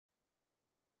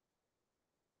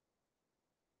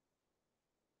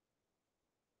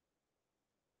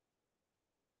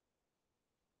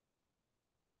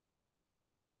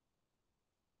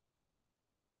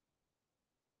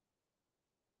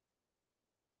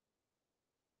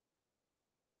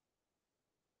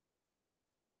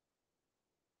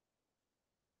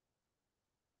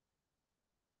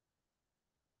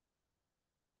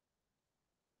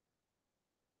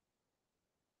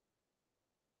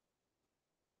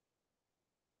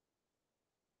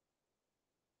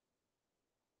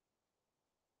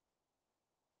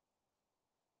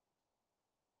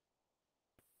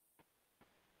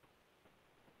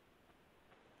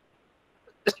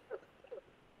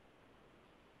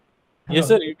Yes,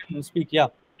 Hello. sir. You can speak. Yeah.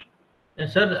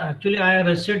 Yes, sir. Actually, I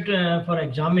registered for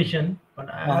examination, but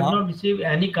I have Uh-huh. not received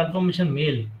any confirmation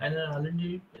mail, and I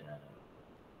already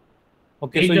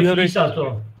Okay. So paid the you have fees registered.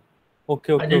 also.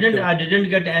 Okay. I Okay. didn't. Okay. I didn't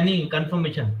get any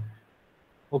confirmation.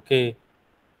 Okay.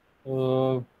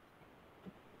 Uh,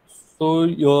 so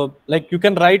you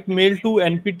can write mail to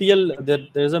NPTEL.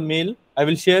 There's a mail. I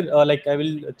will share. I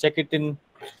will check it in.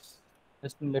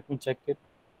 Just let me check it.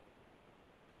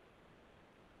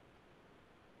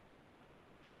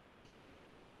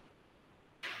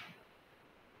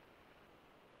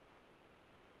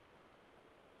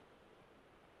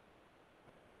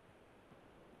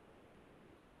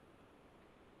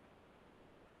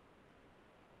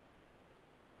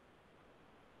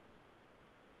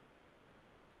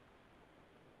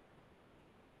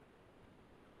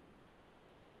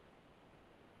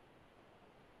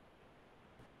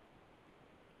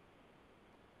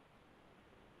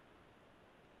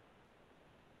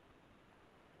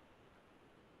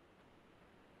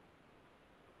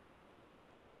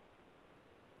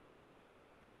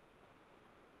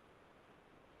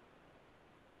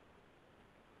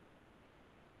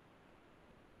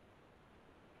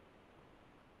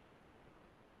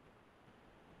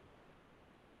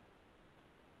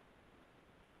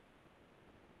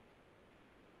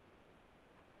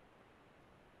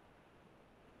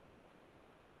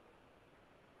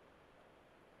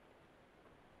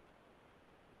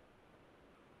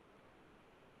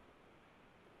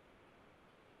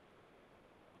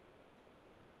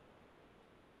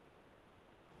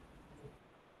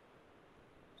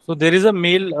 So there is a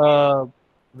mail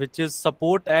which is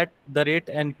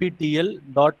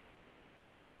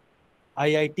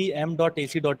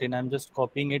support@nptel.iitm.ac.in. I'm just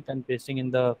copying it and pasting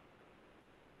in the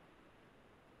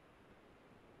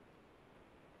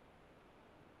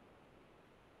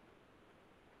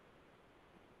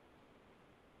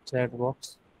chat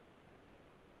box.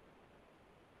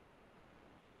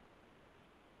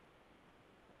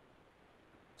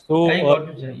 I So got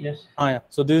it, sir. Yes. yeah.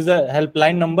 So this is a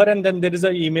helpline number, and then there is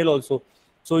an email also.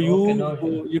 So Okay. No,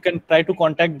 sir. you can try to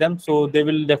contact them. So they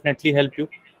will definitely help you.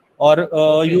 Or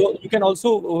Okay. you can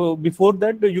also before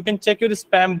that you can check your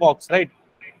spam box, right?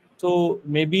 So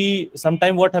maybe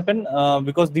sometime what happened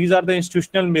because these are the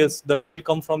institutional mails that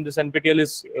come from this NPTEL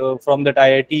is from that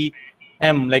IIT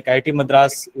like IIT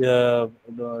Madras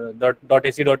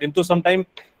 .ac.in. So sometime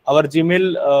our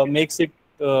Gmail makes it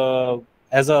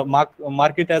as a mark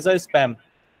it as a spam.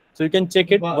 So you can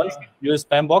check it once But, your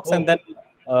spam box, and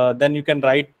oh, then you can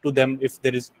write to them if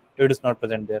it is not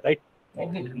present there, right?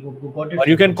 okay. Got it, Or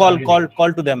you sir. can I will.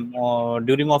 call to them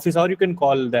during office hour. You can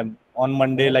call them on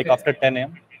Monday, like Okay. after 10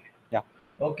 a.m. Yeah.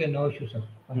 Okay. No issue, sir.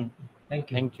 Hmm.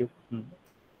 Thank you. Thank you. Hmm.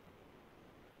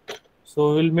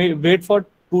 So we'll wait for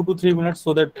 2 to 3 minutes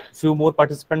so that few more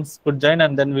participants could join,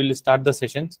 and then we'll start the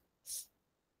sessions.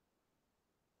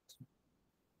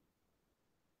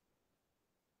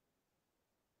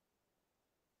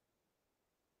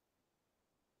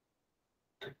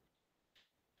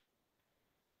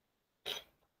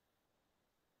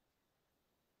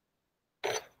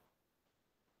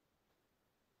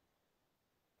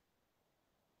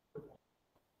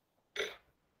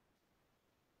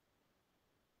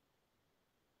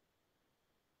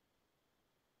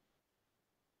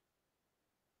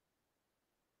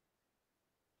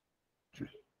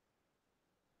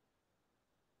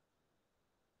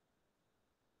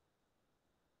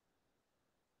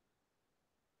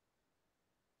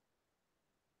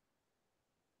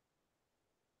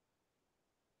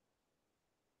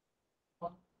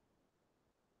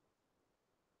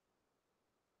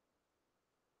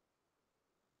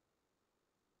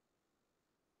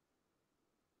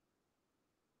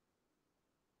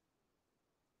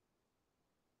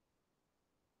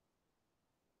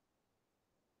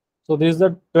 So this is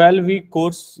a 12-week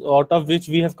course, out of which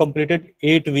we have completed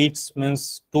 8 weeks.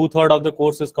 Means 2/3 of the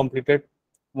course is completed,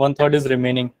 1/3 is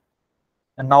remaining,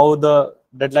 and now the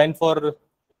deadline for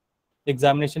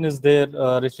examination is there.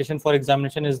 Registration for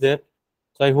examination is there.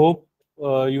 So I hope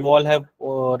you all have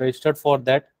registered for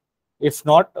that. If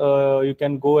not, you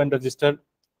can go and register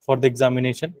for the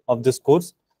examination of this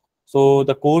course. So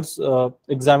the course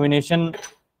examination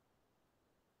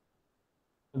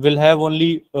will have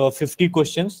only 50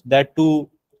 questions, that too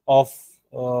of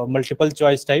multiple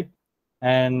choice type,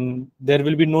 and there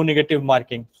will be no negative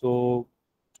marking. So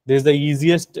this is the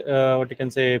easiest, what you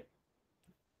can say,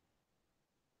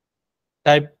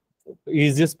 type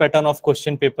easiest pattern of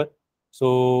question paper.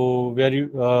 So where you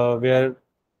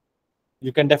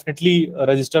can definitely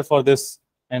register for this,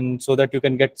 and so that you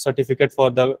can get certificate for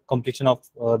the completion of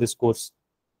this course.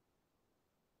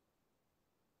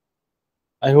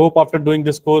 I hope after doing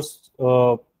this course,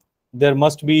 there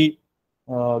must be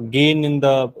gain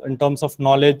in terms of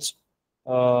knowledge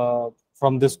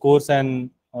from this course, and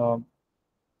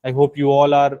I hope you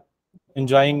all are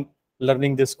enjoying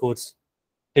learning this course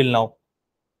till now.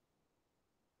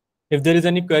 If there is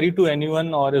any query to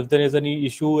anyone, or if there is any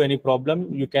issue, any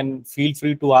problem, you can feel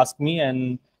free to ask me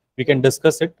and we can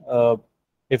discuss it.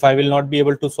 If I will not be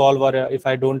able to solve, or if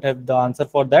I don't have the answer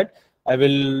for that, I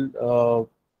will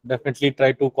definitely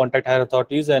try to contact higher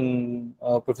authorities and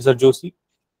Professor Joshi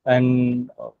and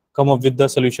come up with the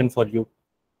solution for you.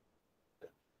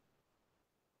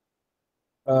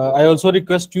 I also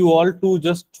request you all to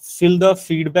just fill the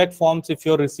feedback forms if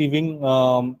you're receiving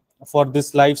for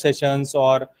this live sessions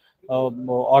or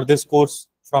this course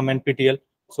from NPTEL.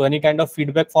 So any kind of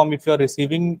feedback form if you're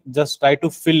receiving, just try to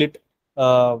fill it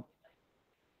so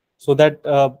that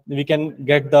we can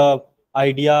get the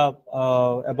idea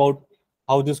about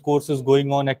how this course is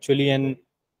going on actually. And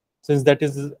since that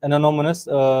is anonymous,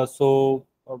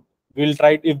 we'll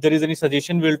try, if there is any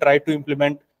suggestion, we'll try to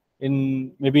implement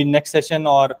in maybe next session,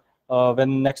 or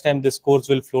when next time this course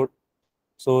will float.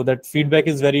 So that feedback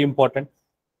is very important,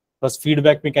 because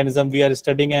feedback mechanism we are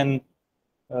studying, and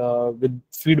with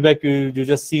feedback you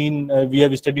just seen, we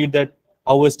have studied that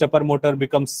how a stepper motor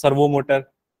becomes servo motor,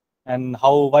 and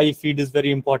how why feed is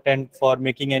very important for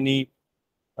making any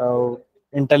uh,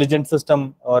 intelligent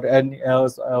system, or any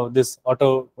this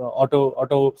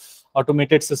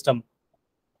automated system.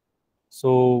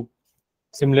 So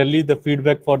similarly, the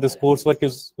feedback for this coursework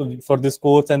is for this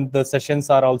course, and the sessions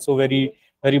are also very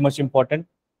much important.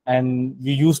 And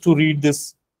we used to read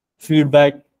this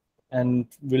feedback, and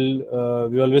we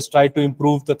always try to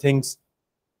improve the things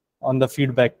on the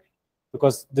feedback,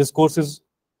 because this course is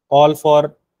all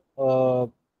for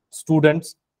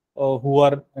students who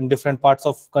are in different parts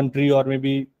of country, or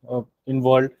maybe in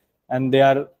world, and they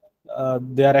are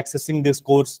accessing this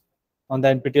course on the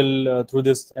NPTEL through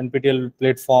this NPTEL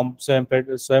platform,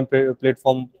 SWAYAM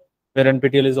platform, where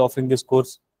NPTEL is offering this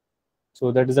course.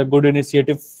 So that is a good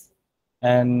initiative,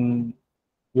 and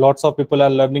lots of people are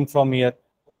learning from here.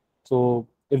 So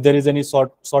if there is any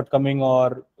shortcoming,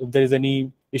 or if there is any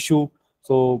issue,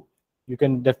 so you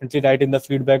can definitely write in the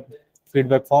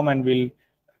feedback form, and we'll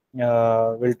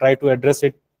try to address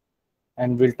it,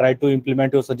 and we'll try to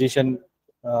implement your suggestion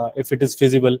if it is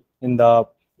feasible in the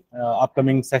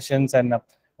upcoming sessions, and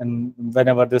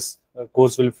whenever this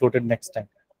course will floated next time.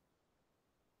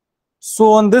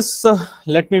 So on this,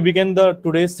 let me begin the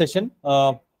today's session.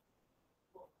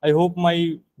 I hope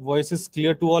my voice is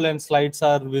clear to all and slides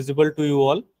are visible to you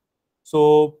all.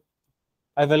 So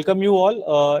I welcome you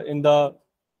all in the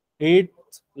 8th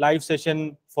live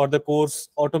session for the course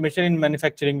Automation in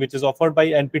Manufacturing, which is offered by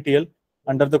NPTEL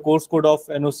under the course code of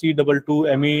NOC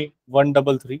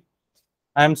 22ME133.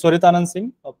 I am Swarit Anand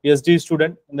Singh, a PhD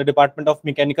student in the Department of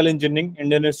Mechanical Engineering,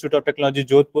 Indian Institute of Technology,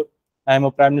 Jodhpur. I am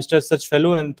a Prime Minister Research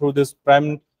Fellow, and through this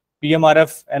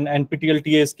PMRF and NPTEL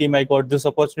TA scheme, I got this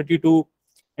opportunity to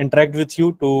interact with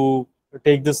you, to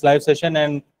take this live session,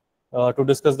 and to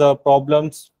discuss the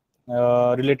problems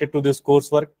related to this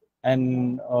coursework,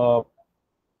 and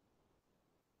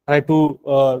try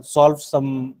to solve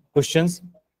some questions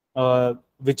uh,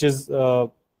 which is uh,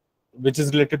 which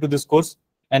is related to this course.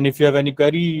 And if you have any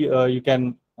query, you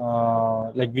can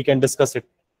we can discuss it.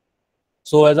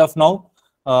 So as of now,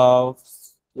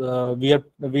 we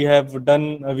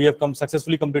have come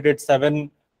successfully completed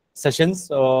 7 sessions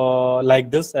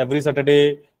like this. Every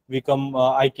Saturday we come,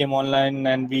 I came online,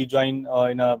 and we join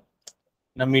in a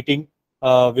meeting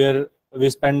where we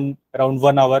spend around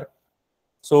 1 hour.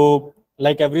 So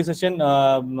like every session,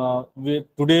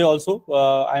 today also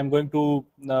I am going to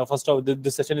first of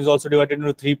this session is also divided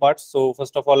into 3 parts. So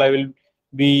first of all, I will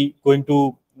be going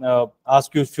to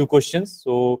ask you a few questions.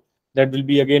 So that will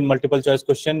be again multiple choice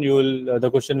question. You will the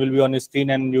question will be on your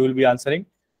screen, and you will be answering.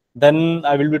 Then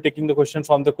I will be taking the question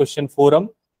from the question forum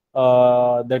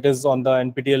that is on the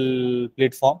NPTEL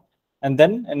platform, and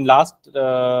then in last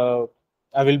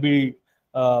I will be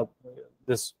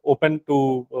this open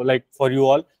to for you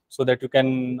all, so that you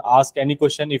can ask any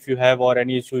question if you have, or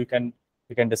any issue you can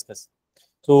discuss.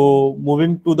 So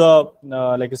moving to the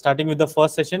starting with the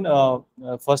first session,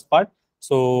 first part.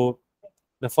 So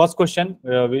the first question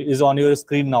is on your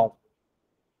screen now.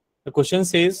 The question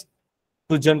says,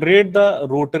 to generate the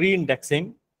rotary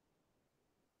indexing,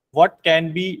 what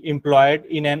can be employed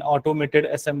in an automated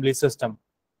assembly system?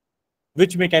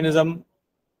 Which mechanism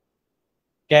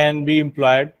can be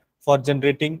employed for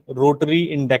generating rotary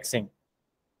indexing?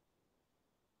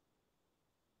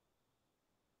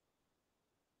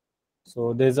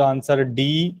 So there's the answer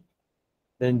D,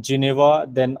 then Geneva,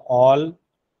 then all,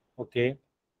 Okay.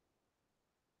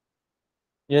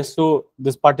 Yes, so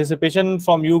this participation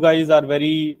from you guys are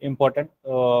very important.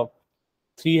 I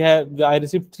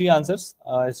received three answers.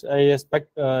 I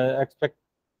expect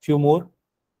few more,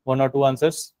 one or two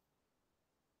answers.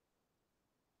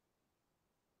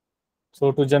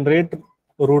 So to generate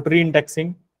rotary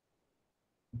indexing,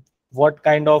 what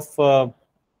kind of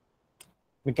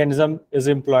mechanism is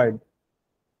employed?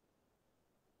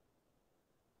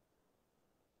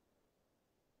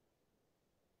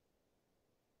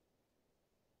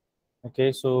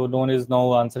 Okay, so no one is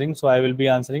now answering. So I will be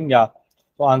answering. Yeah.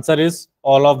 So answer is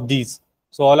all of these.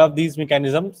 So all of these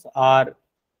mechanisms are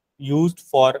used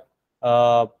for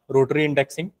rotary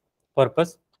indexing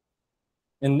purpose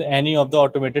in any of the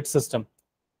automated system.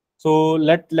 So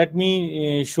let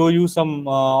me show you some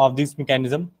of these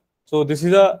mechanism. So this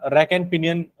is a rack and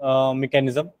pinion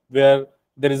mechanism where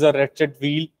there is a ratchet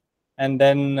wheel, and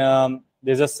then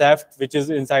there's a shaft which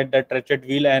is inside that ratchet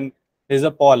wheel, and there's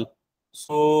a pawl.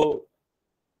 So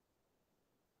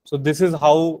this is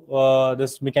how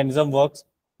this mechanism works.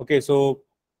 Okay, so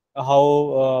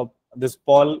how this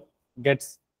pawl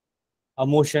gets a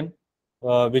motion,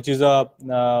 which is a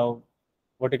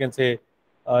what you can say,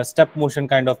 a step motion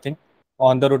kind of thing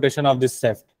on the rotation of this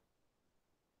shaft.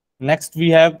 Next,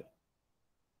 we have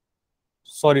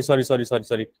sorry.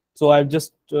 So I've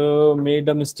just made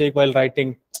a mistake while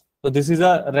writing. So this is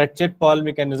a ratchet pawl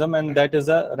mechanism, and that is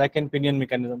a rack and pinion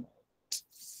mechanism.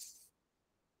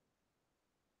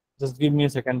 Just give me a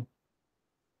second.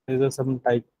 There's some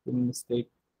type mistake.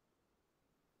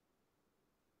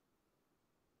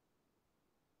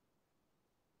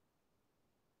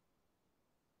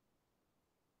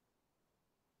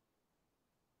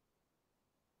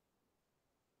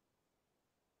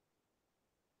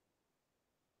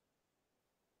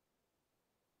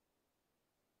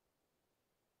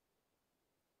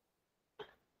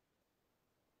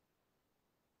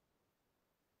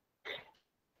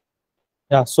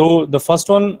 Yeah, so the first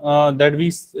one that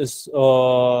we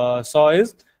saw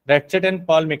is ratchet and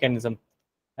pawl mechanism,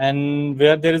 and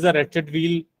where there is a ratchet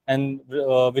wheel and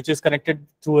which is connected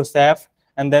through a shaft,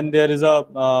 and then there is a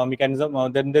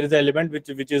mechanism. Then there is an element which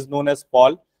is known as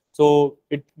pawl. So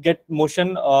it get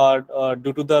motion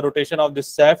due to the rotation of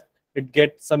this shaft. It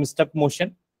gets some step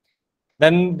motion.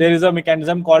 Then there is a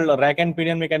mechanism called rack and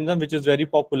pinion mechanism, which is very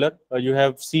popular. You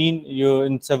have seen you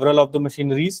in several of the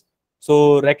machineries.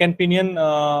 So rack and pinion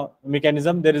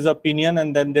mechanism, there is a pinion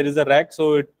and then there is a rack.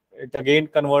 So it again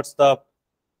converts the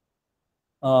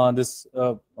there's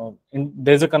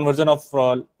a conversion of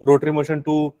rotary motion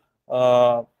to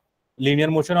linear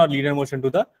motion or linear motion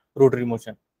to the rotary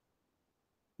motion.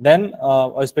 Then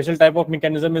a special type of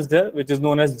mechanism is there, which is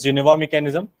known as Geneva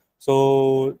mechanism.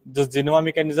 So this Geneva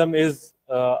mechanism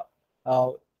uh,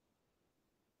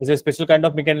 is a special kind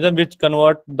of mechanism which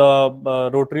convert the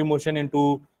rotary motion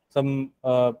into some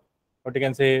what you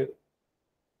can say,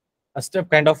 a step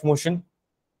kind of motion,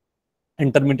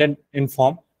 intermittent in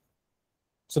form.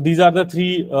 So these are the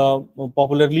three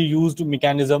popularly used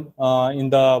mechanism in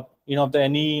the of the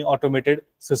any automated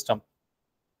system.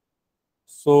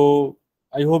 So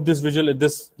I hope the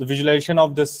visualization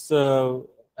of this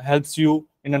helps you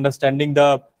in understanding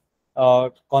the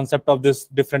concept of this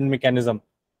different mechanism.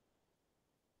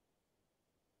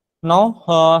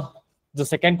 Now, the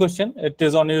second question, it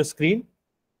is on your screen.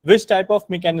 Which type of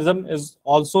mechanism is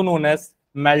also known as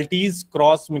Maltese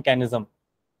cross mechanism?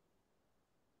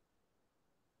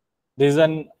 There is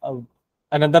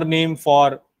another name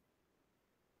for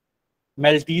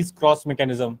Maltese cross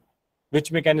mechanism. Which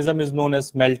mechanism is known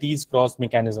as Maltese cross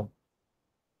mechanism?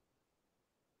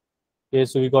 Okay,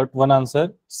 so we got one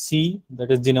answer, C,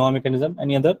 that is Geneva mechanism.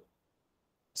 Any other?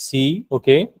 C,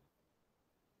 okay.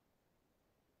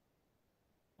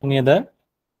 Any other?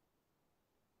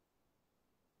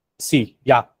 C,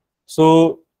 yeah.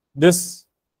 So this,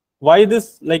 why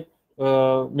this like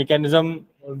mechanism?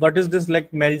 What is this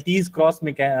like Maltese cross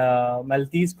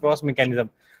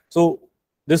mechanism? So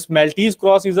this Maltese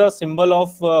cross is a symbol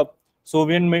of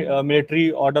Soviet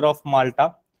military order of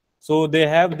Malta. So they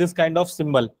have this kind of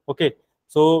symbol. Okay,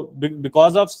 so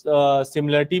because of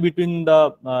similarity between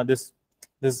the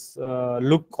this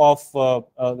look of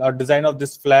or design of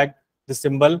this flag, the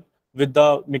symbol with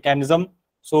the mechanism,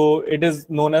 so it is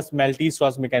known as Maltese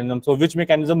cross mechanism. So which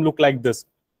mechanism look like this?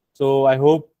 So I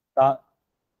hope the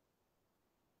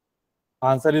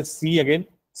answer is C again.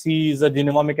 C is a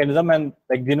Geneva mechanism, and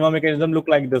like Geneva mechanism look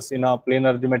like this in a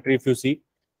planar geometry if you see.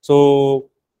 So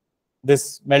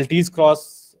this Maltese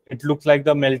cross, it looks like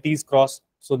the Maltese cross.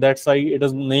 So that's why it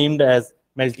is named as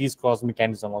Maltese cross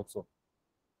mechanism also.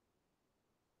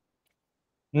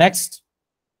 Next,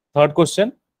 third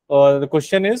question. the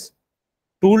question is,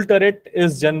 tool turret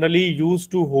is generally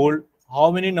used to hold how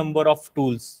many number of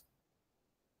tools?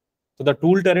 So the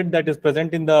tool turret that is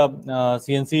present in the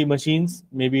CNC machines,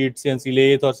 maybe it's CNC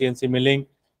lathe or CNC milling.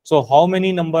 So how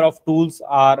many number of tools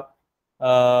are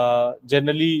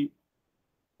generally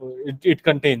it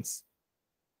contains?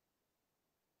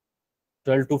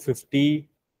 12 to 50.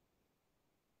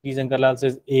 P. Sankarlal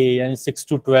says A, and 6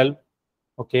 to 12.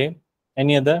 Okay.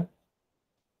 Any other?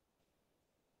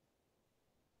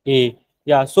 A.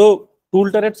 Yeah. So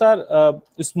tool turrets are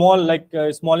small, like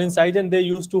small in size, and they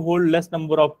used to hold less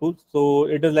number of tools. So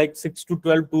it is like 6 to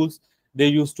 12 tools they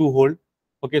used to hold.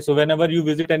 Okay. So whenever you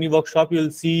visit any workshop,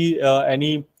 you'll see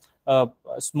any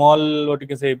small, what you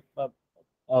can say,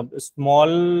 small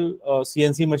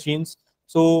CNC machines.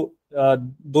 So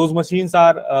those machines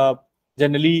are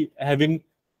generally having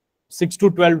 6 to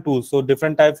 12 tools. So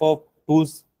different type of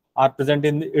tools are present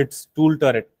in its tool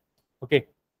turret. Okay.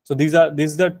 So this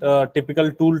is the typical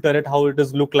tool turret, how it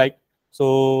is look like.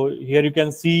 So here you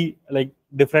can see like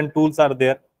different tools are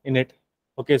there in it.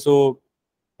 Okay. So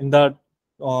in the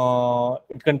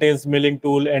it contains milling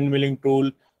tool, end milling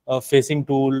tool, facing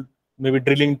tool, maybe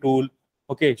drilling tool.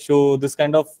 Okay. So this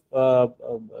kind of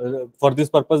for this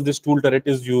purpose, this tool turret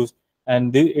is used,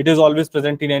 and it is always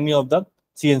present in any of the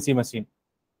CNC machine.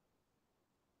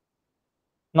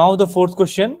 Now the fourth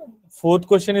question. Fourth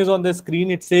question is on the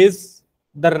screen. It says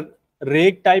the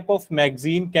rake type of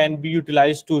magazine can be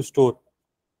utilized to store.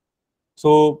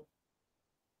 So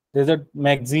there's a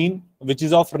magazine which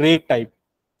is of rake type.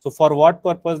 So for what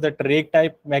purpose that rake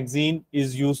type magazine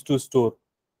is used to store?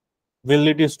 Will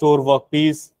it store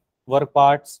workpiece, work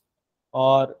parts,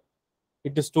 or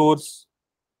it stores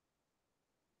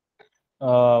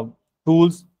uh,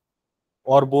 tools,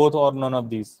 or both, or none of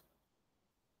these?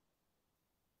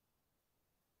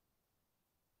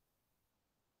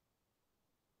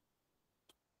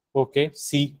 Okay,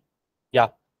 C. Yeah.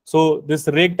 So this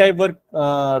rake type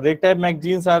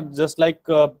magazines are just like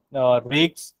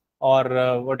rakes,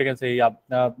 or what you can say, yeah,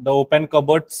 the open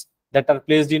cupboards that are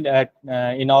placed in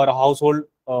our household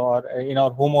or in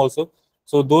our home also.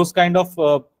 So those kind of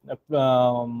what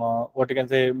you can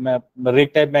say,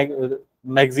 rake type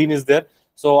magazine is there.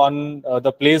 So on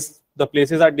the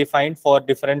places are defined for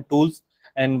different tools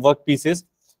and work pieces.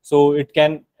 So it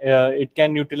can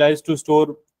utilize to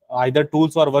store either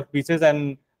tools or work pieces,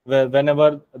 and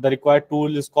whenever the required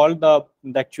tool is called, the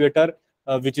actuator,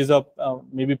 which is a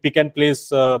maybe pick and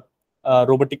place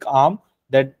robotic arm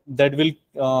that will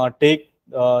take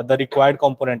the required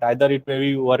component. Either it may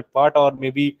be work part or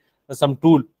maybe some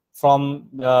tool from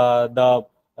the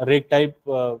rake type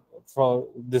from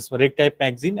this rake type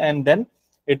magazine, and then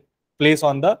it place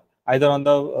on the either on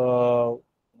the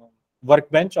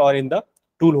workbench or in the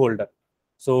tool holder.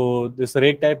 So this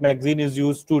rake type magazine is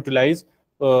used to utilize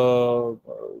it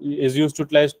is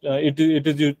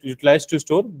utilized to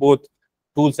store both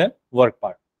tools and work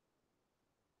part.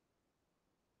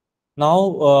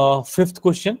 Now fifth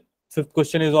question. Fifth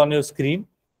question is on your screen.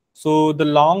 So the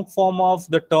long form of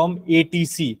the term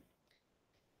ATC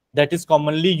that is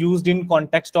commonly used in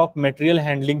context of material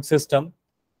handling system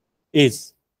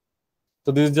is.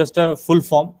 So this is just a full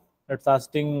form. That's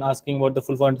asking what the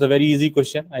full form. It's a very easy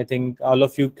question. I think all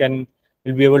of you will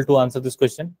be able to answer this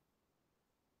question.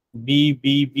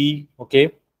 B.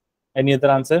 Okay. Any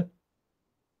other answer?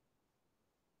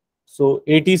 So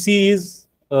ATC is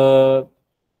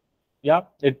yeah,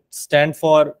 it stands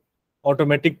for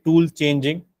automatic tool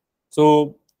changing.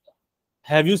 So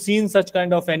have you seen such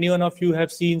kind of, any one of you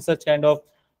have seen such kind of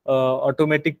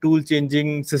automatic tool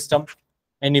changing system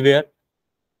anywhere?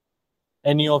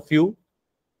 Any of you?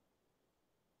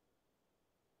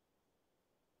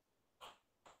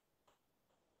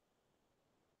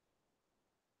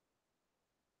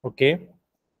 Okay,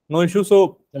 no issue.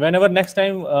 So whenever next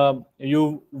time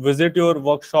you visit your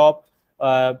workshop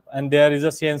and there is a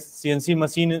CNC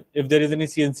machine, if there is any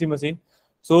CNC machine,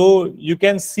 so you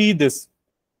can see this.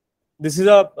 This is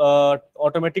a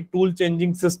automatic tool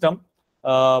changing system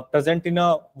present in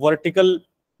a vertical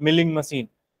milling machine,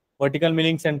 vertical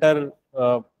milling center,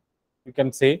 you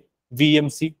can say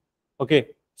VMC. Okay,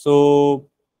 so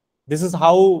this is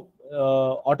how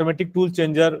automatic tool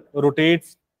changer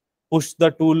rotates, push the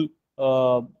tool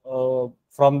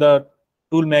from the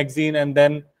tool magazine, and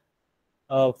then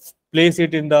place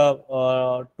it in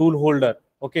the tool holder.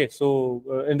 Okay, so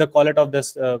in the collet of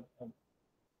this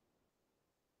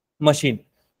machine.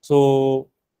 So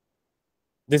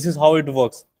this is how it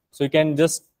works. So you can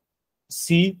just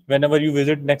see whenever you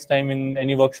visit next time in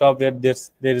any workshop where there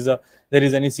is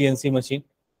any CNC machine.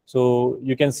 So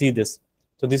you can see this.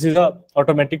 So this is a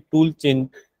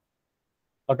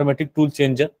automatic tool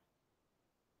changer.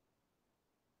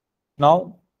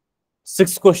 Now,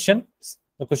 sixth question.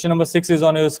 The question number 6 is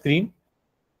on your screen.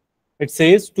 It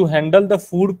says to handle the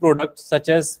food products such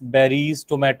as berries,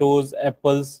 tomatoes,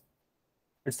 apples,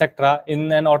 etc.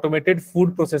 in an automated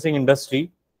food processing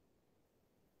industry,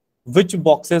 which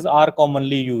boxes are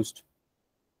commonly used?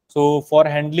 So for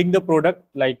handling the product,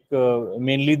 like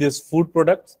mainly this food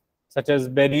products such as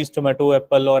berries, tomato,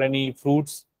 apple, or any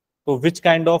fruits, so which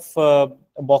kind of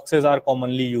boxes are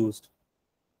commonly used?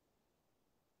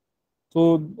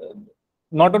 So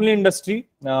not only industry,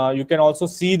 you can also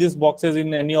see these boxes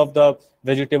in any of the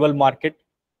vegetable market.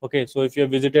 Okay, so if you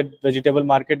have visited vegetable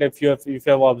market, if you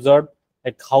have observed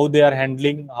like how they are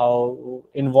handling, how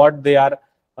in what they are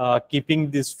keeping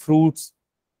these fruits.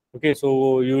 Okay,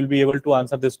 so you will be able to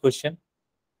answer this question.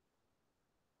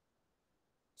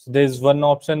 So there is one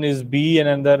option is B and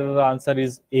another answer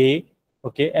is A.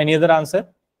 Okay, any other answer?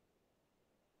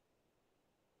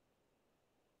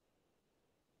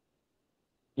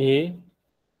 A.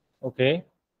 Okay.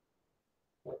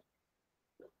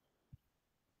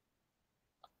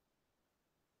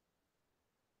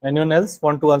 Anyone else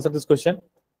want to answer this question?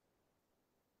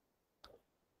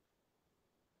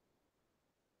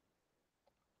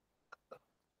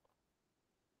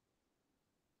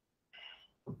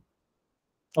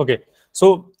 Okay,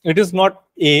 so it is not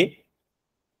A,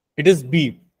 it is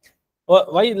B.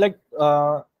 Why? Like,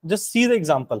 just see the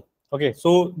example. Okay,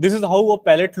 so this is how a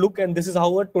pallet look, and this is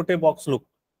how a tote box look.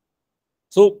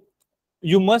 So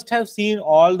you must have seen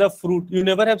all the fruit. You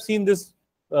never have seen this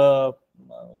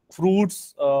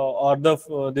fruits or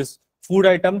the this food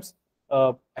items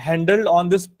handled on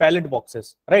this pallet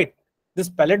boxes, right? This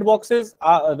pallet boxes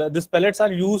are this pallets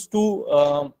are used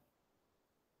to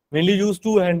mainly used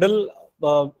to handle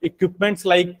equipments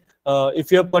like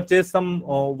if you have purchased some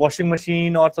washing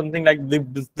machine or something like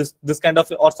this kind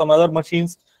of, or some other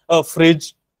machines,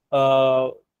 fridge,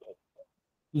 uh,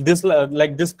 this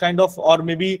like this kind of, or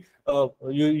maybe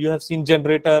you have seen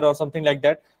generator or something like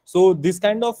that. So this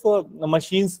kind of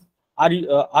machines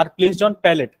are placed on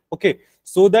pallet, okay,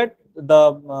 so that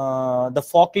the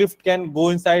forklift can go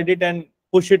inside it and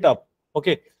push it up.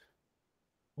 Okay,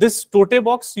 this tote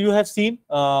box you have seen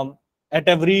at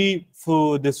every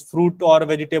this fruit or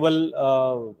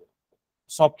vegetable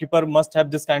shopkeeper must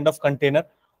have this kind of container.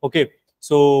 Okay,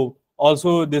 so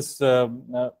also this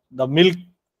the milk,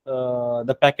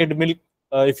 the packet milk,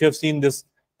 if you have seen this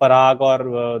Parag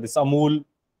or this Amul,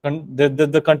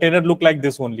 the container look like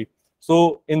this only.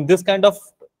 So in this kind of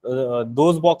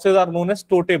those boxes are known as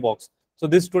tote box. So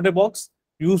this tote box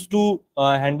used to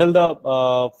handle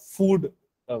the food,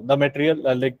 the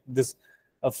material like this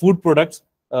food products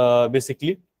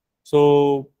basically.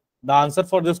 So the answer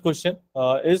for this question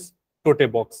is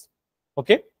tote box.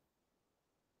 Okay.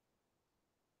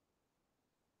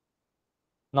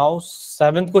 Now,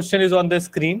 seventh question is on the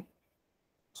screen.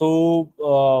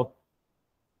 So,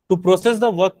 to process the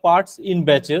work parts in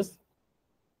batches,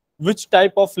 which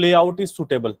type of layout is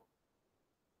suitable?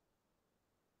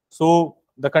 So,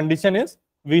 the condition is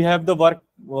we have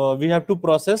to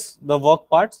process the work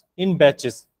parts in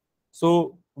batches.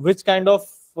 So, which kind of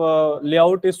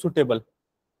layout is suitable?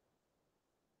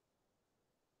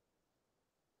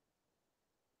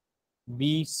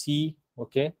 B, C,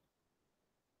 okay.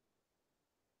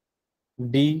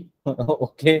 D,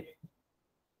 okay.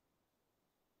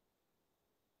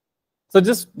 So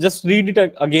just read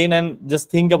it again and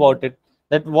just think about it.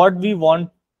 That what we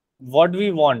want,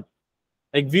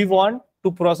 like we want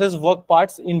to process work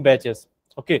parts in batches.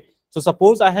 Okay. So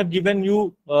suppose I have given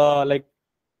you like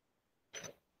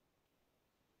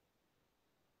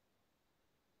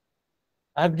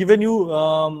I have given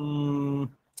you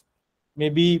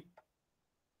maybe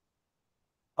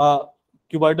a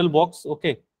cuboidal box.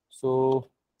 Okay. So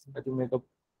let me make a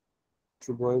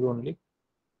cuboid only.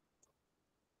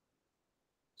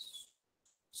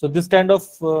 So this kind of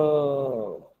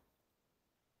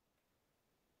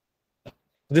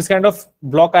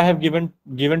block I have given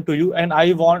to you, and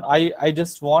I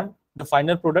just want the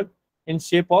final product in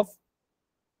shape of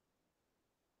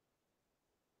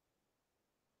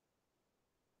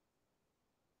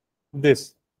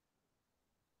this.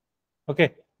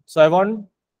 Okay, so I want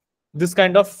this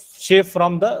kind of shape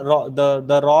from the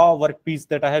raw workpiece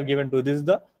that I have given to you. This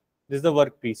is the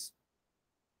workpiece,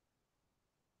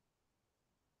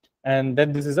 and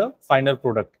then this is a final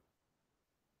product.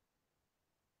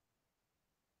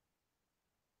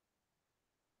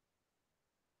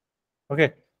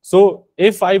 Okay, so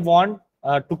if I want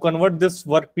to convert this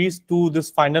workpiece to this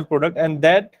final product, and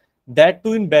that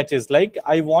too in batches, like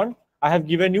I have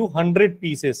given you 100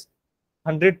 pieces,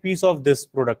 100 piece of this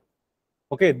product.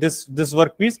 Okay, this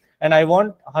workpiece, and I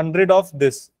want 100 of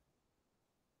this.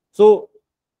 So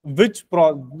which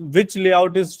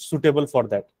layout is suitable for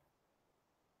that?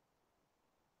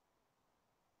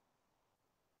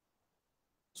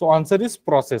 So answer is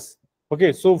process.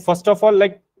 Okay, so first of all,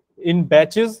 like in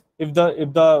batches, if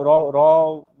the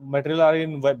raw material are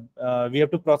in web, we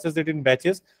have to process it in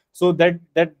batches. So that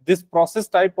this process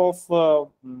type of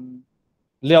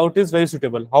layout is very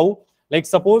suitable. How? Like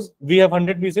suppose we have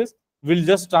 100 pieces, we'll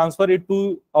just transfer it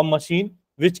to a machine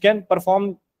which can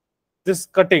perform this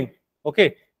cutting.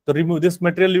 Okay, so remove this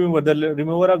material remover, the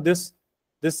remover of this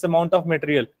amount of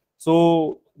material.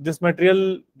 So this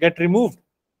material get removed,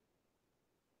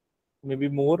 maybe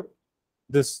more,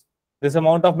 this this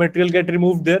amount of material get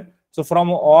removed there. So from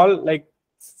all, like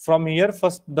from here,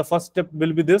 the first step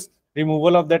will be this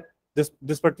removal of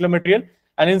this particular material.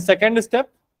 And in second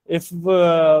step, if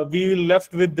we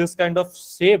left with this kind of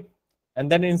shape,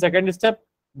 and then in second step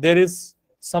there is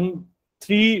some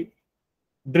three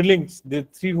drillings, the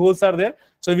three holes are there,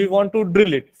 so we want to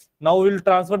drill it. Now we'll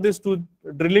transfer this to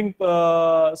drilling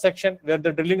section where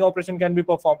the drilling operation can be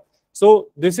performed. So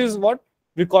this is what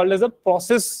we call as a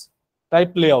process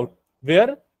type layout,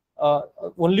 where uh,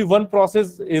 only one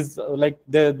process is like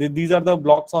these are the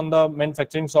blocks on the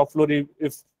manufacturing shop floor,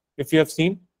 if you have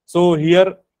seen. So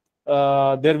here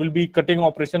there will be cutting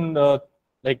operation,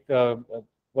 like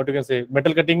what you can say,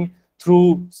 metal cutting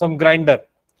through some grinder.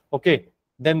 Okay,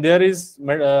 then there is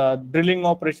drilling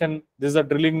operation. This is a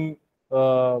drilling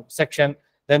section.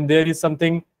 Then there is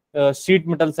something sheet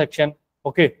metal section.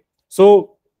 Okay,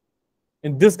 so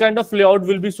in this kind of layout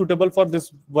will be suitable for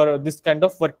this kind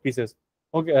of work pieces.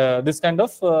 Okay, this kind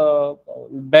of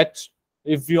batch,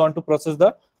 if we want to process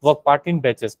the work part in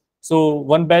batches. So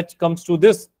one batch comes to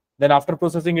this, then after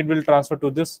processing it will transfer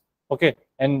to this. Okay,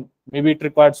 and maybe it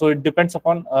required, so it depends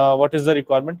upon what is the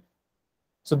requirement.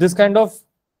 So this kind of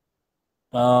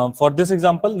for this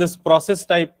example, this process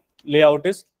type layout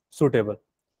is suitable.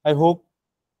 I hope.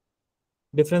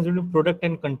 Difference between product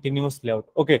and continuous layout.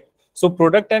 Okay, so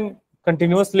product and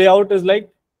continuous layout is like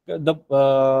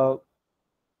the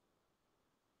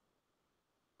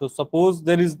so suppose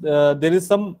there is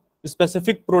some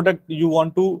specific product you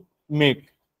want to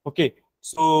make. Okay,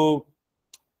 so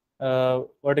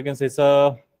what I can say,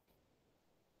 so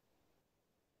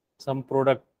some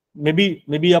product,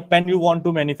 maybe a pen you want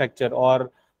to manufacture,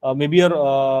 or maybe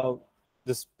your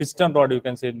this piston rod, you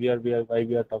can say, we are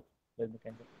talking.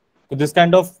 So this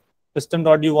kind of piston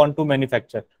rod you want to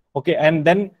manufacture. Okay, and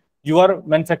then you are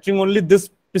manufacturing only this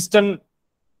piston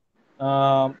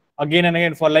again and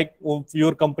again, for like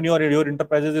your company or your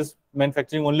enterprises is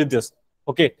manufacturing only this.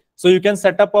 Okay, so you can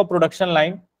set up a production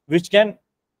line which can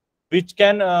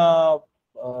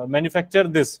manufacture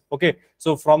this. Okay,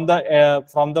 so from the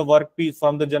workpiece,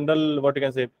 from the general, what you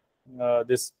can say,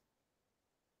 this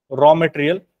raw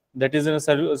material that is in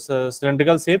a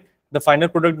cylindrical shape, the final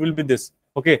product will be this.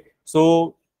 Okay,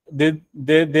 so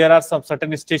there are some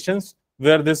certain stations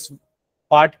where this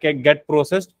part can get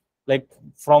processed, like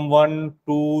from 1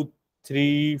 2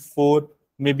 3 4,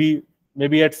 maybe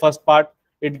at first part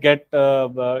it get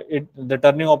the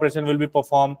turning operation will be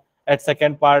performed. At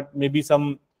second part, maybe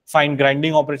some fine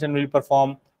grinding operation will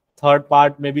perform. Third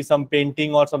part, maybe some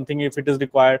painting or something if it is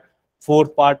required.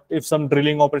 Fourth part, if some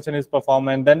drilling operation is performed,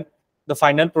 and then the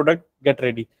final product get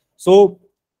ready. So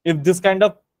if this kind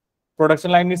of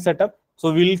production line is set up,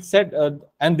 so we'll set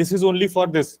and this is only for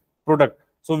this product,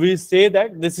 so we say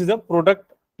that this is a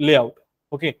product layout.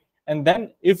 Okay, and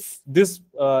then if this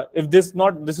is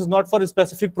not for a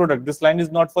specific product, this line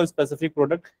is not for a specific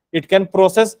product, it can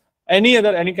process any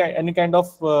kind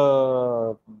of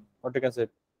what you can say,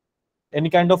 any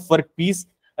kind of workpiece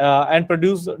and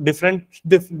produce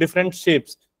different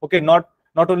shapes. Okay, not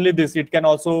only this, it can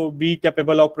also be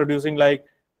capable of producing like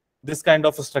this kind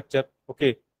of a structure.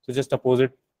 Okay, so just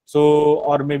opposite. So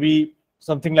or maybe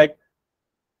something like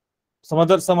some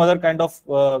other kind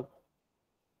of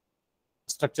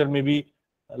structure, maybe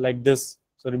like this.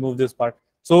 So remove this part.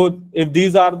 So if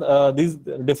these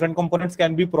different components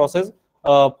can be processed,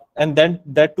 and then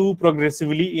that too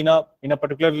progressively in a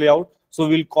particular layout, so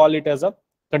we'll call it as a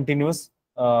continuous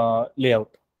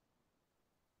layout.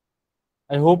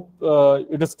 I hope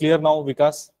it is clear now,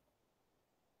 Vikas.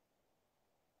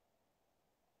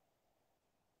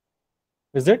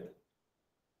 Is it?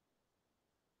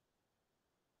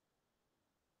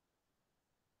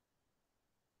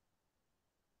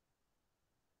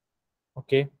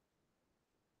 Okay.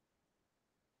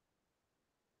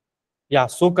 Yeah,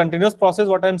 so continuous process,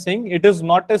 what I'm saying, it is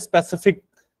not a specific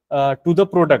to the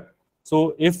product.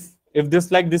 So if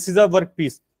this, like this is a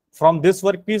workpiece, from this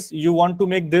workpiece you want to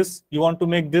make this, you want to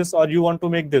make this, or you want to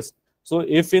make this. So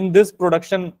if in this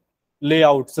production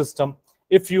layout system,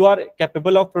 if you are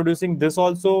capable of producing this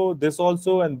also,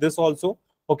 and this also,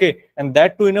 okay, and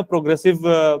that too in a progressive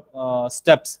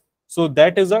steps, so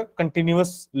that is a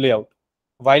continuous layout.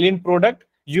 While in product,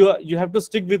 you have to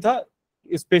stick with a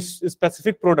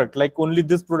specific product, like only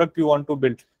this product you want to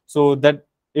build. So that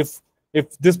if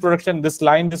this production, this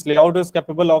line, this layout is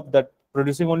capable of that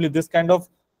producing only this kind of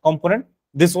component,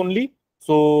 this only,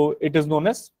 so it is known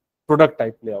as product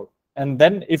type layout. And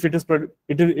then if it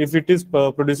is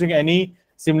producing any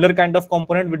similar kind of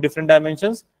component with different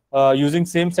dimensions using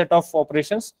same set of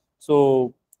operations,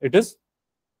 so it is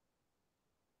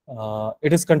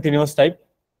continuous type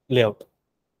layout.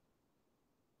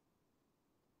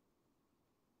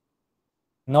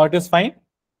 Now it is fine.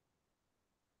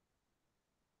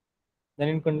 Then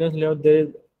in continuous layout there is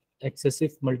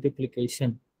excessive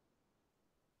multiplication.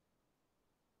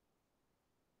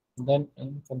 Then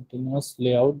in continuous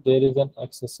layout there is an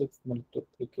excessive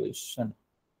multiplication.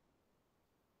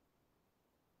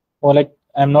 Or like,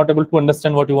 I'm not able to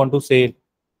understand what you want to say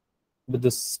with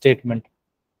this statement.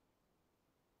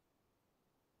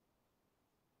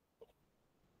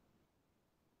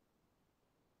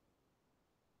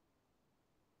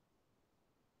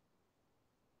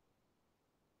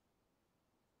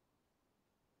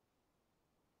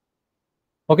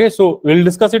 Okay, so we'll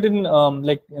discuss it in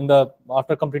like in the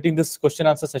after completing this question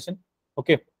answer session.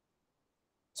 Okay,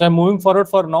 so I'm moving forward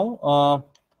for now.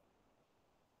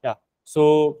 Yeah,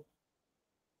 so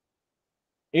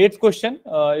eighth question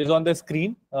is on the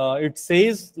screen. It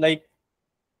says like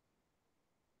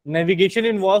navigation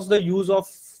involves the use of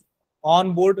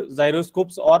on-board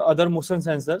gyroscopes or other motion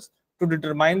sensors to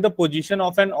determine the position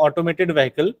of an automated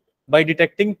vehicle by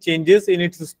detecting changes in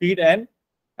its speed and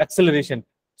acceleration.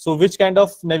 So which kind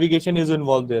of navigation is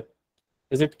involved there?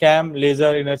 Is it cam,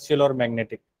 laser, inertial, or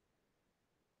magnetic?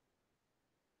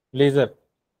 Laser.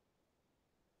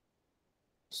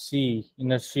 C,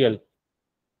 inertial.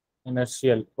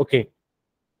 Inertial. Okay.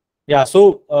 Yeah.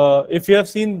 So if you have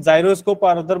seen gyroscope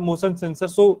or other motion sensor,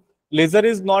 so laser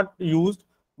is not used,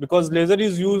 because laser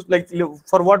is used like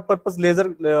for what purpose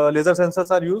laser sensors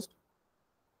are used?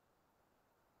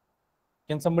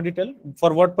 Can somebody tell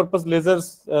for what purpose laser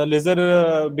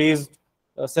based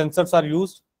sensors are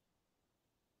used?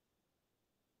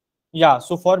 Yeah,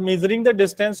 so for measuring the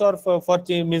distance or for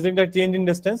measuring the change in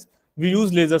distance, we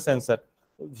use laser sensor.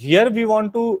 Here we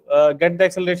want to get the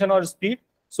acceleration or speed.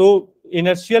 So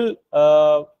inertial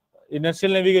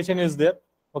navigation is there.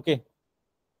 Okay,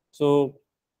 so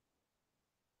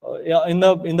yeah, in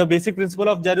the basic principle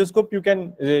of gyroscope, you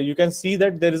can see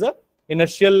that there is a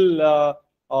inertia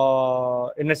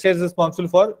is responsible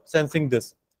for sensing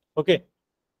this. Okay.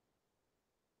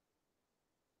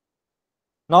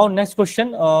 Now next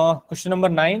question, question number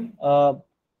 9.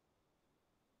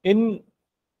 In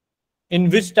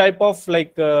which type of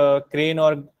like crane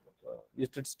or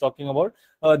it's talking about,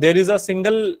 there is a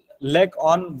single leg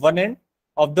on one end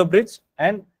of the bridge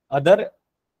and other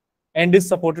end is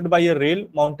supported by a rail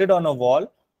mounted on a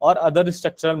wall or other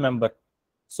structural member.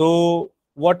 So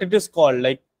what it is called,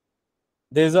 like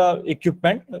there's a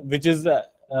equipment which is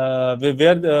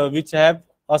which have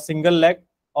a single leg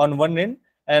on one end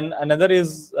and another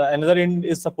end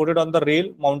is supported on the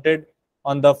rail mounted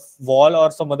on the wall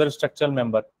or some other structural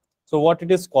member. So what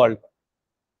it is called?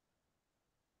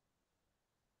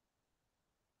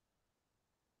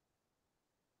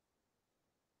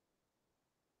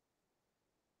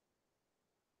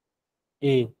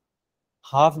 A,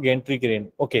 half gantry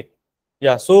crane. Okay,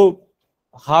 yeah. So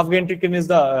half gantry crane is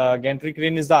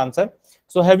the answer.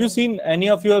 So have you seen, any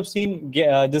of you have seen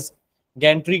this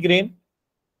gantry crane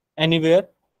anywhere?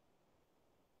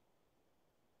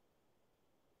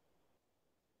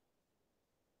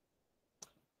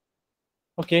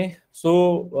 Okay,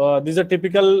 so this is a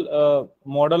typical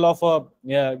model of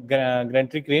a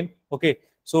gantry crane. Okay,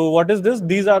 so what is this?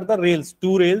 These are the rails,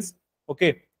 two rails.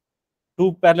 Okay,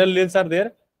 two parallel rails are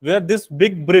there where this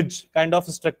big bridge kind of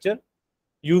structure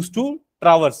used to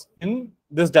traverse in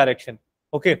this direction.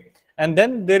 Okay, and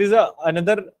then there is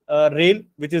another rail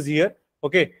which is here.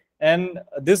 Okay, and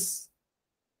this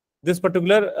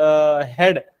particular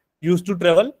head used to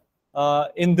travel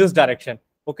in this direction.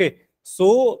 Okay,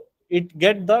 so it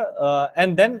get the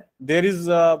and then there is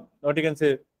what you can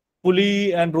say,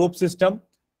 pulley and rope system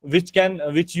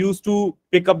which used to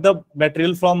pick up the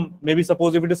material from, maybe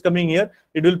suppose if it is coming here,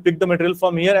 it will pick the material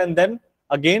from here and then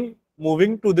again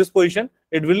moving to this position,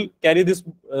 it will carry this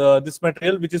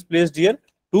material which is placed here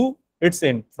to its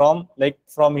end. From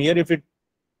here, if it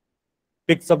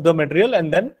picks up the material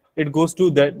and then it goes to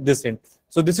this end.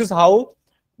 So this is how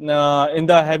in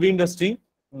the heavy industry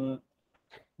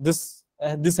this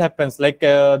happens, like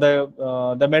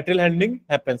the material handling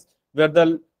happens, where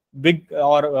the big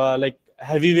or like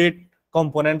heavyweight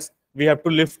components we have to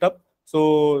lift up.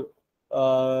 So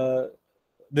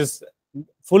this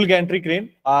full gantry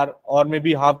crane or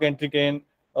maybe half gantry crane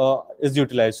is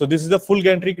utilized. So this is the full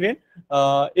gantry crane.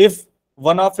 If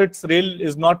one of its rail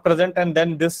is not present, and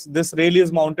then this rail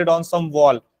is mounted on some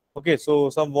wall, okay, so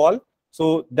some wall,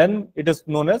 so then it is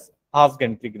known as half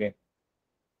gantry crane.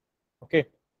 Okay,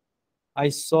 I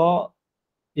saw,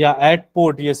 yeah, at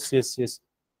port, yes, yes, yes.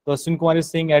 So Ashwin Kumar is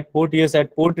saying at port, yes,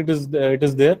 at port it is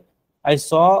there. I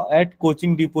saw at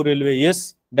coaching depot railway,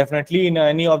 yes, definitely in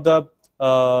any of the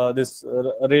this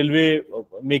railway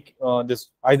make this,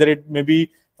 either it may be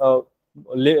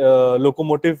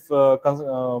locomotive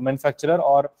manufacturer,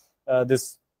 or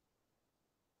this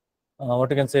what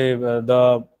you can say,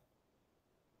 the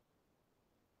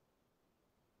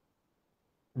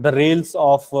rails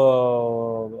of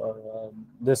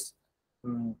this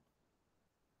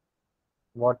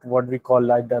what we call,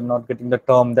 like, I'm not getting the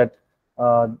term, that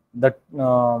that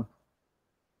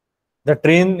the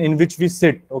train in which we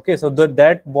sit. Okay, so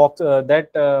that box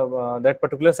that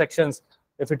particular sections,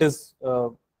 if it is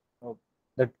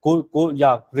that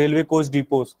yeah, railway coach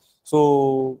depots,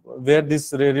 so where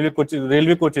this railway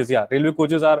coaches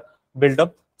are built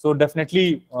up, so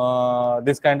definitely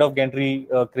this kind of gantry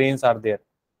cranes are there.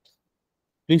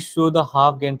 Please show the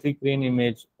half gantry crane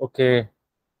image. Okay,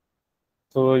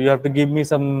 so you have to give me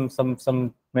some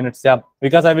minutes, yeah,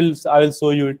 because I will show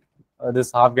you it,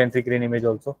 this half gantry crane image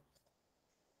also.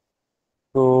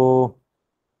 So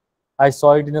I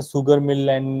saw it in a sugar mill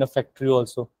and in a factory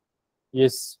also.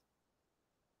 Yes,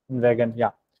 in wagon,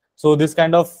 yeah. So this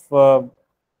kind of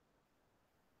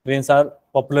cranes are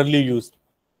popularly used.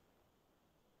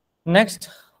 Next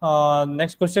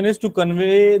question is, to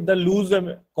convey the loose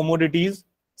commodities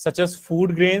such as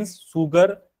food grains,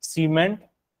 sugar, cement,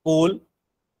 coal,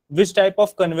 which type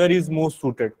of conveyor is most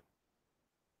suited?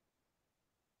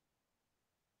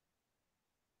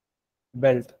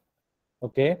 Belt.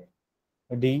 Okay.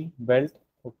 D, belt.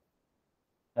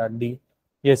 D.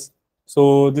 Yes.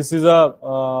 So this is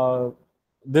a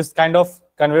this kind of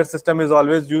conveyor system is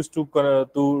always used to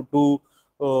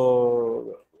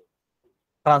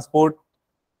transport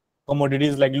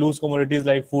commodities, like loose commodities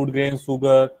like food grains,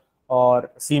 sugar, or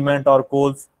cement or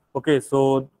coals. Okay,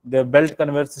 so the belt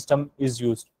conveyor system is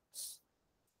used.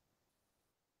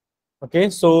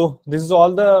 Okay, so this is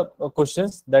all the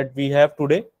questions that we have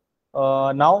today.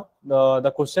 Now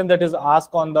the question that is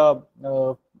asked on the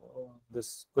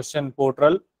this question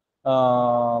portal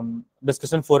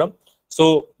discussion forum.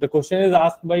 So the question is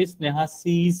asked by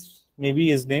Snehasi's, maybe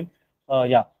his name,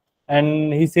 yeah,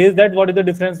 and he says that what is the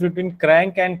difference between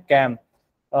crank and cam?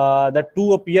 The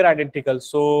two appear identical,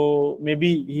 so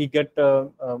maybe he get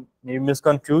maybe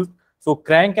misconfused. So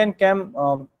crank and cam,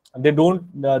 they do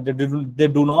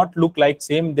not look like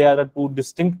same. They are the two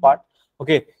distinct part.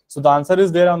 Okay, so the answer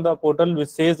is there on the portal, which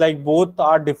says like both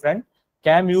are different.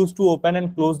 Cam used to open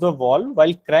and close the valve,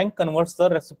 while crank converts the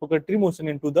reciprocatory motion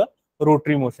into the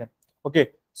rotary motion.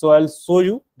 Okay, so I'll show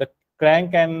you the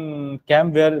crank and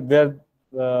cam where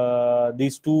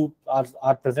these two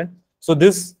are present. So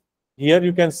this, here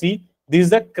you can see, this is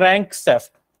the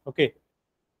crankshaft. Okay,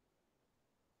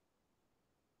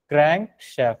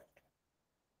 crankshaft.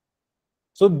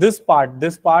 So this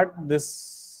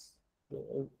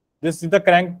is the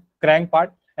crank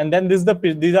part, and then these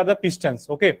are the pistons.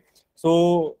 Okay,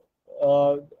 so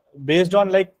based on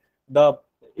like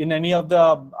in any of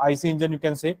the IC engine, you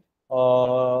can say,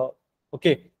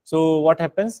 okay, so what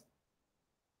happens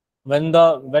when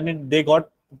they got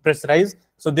pressurized,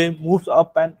 so they moves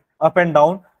up and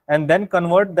down, and then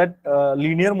convert that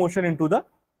linear motion into the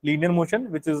linear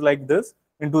motion, which is like this,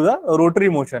 into the rotary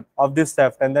motion of this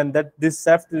shaft, and then this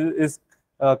shaft is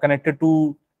connected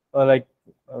to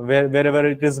wherever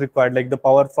it is required, like the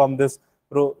power from this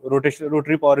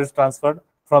rotary power is transferred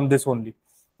from this only.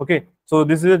 Okay, so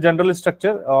this is a general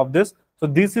structure of this. So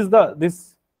this is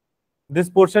this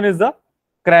portion is the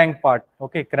crank part.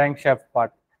 Okay, crankshaft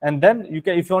part. And then you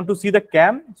can, if you want to see the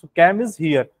cam, so cam is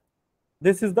here.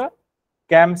 This is the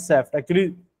cam shaft.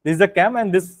 Actually, this is the cam,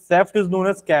 and this shaft is known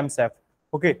as cam shaft.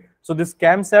 Okay, so this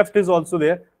cam shaft is also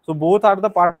there. So both are the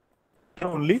part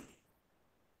only.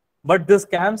 But this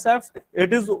cam shaft,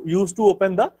 it is used to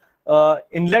open the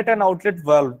inlet and outlet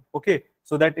valve. Okay,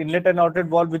 so that inlet and outlet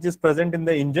valve which is present in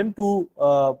the engine to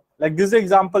like this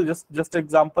example, just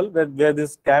example where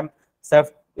this cam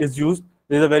shaft is used.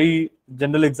 This is a very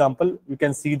general example. You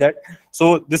can see that.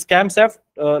 So this cam shaft,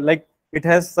 like it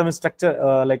has some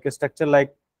structure, like a structure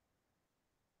like,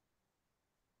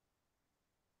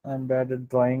 I'm bad at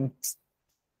drawing.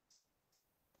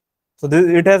 So this,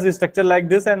 it has a structure like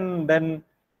this, and then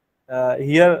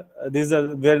here these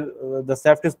are where the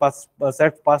shaft is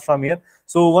shaft pass from here.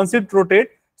 So once it rotate,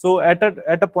 so at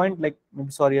a point, like, I'm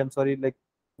sorry, like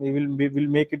we will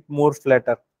make it more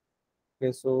flatter.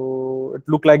 Okay, so it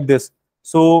look like this.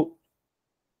 So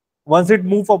once it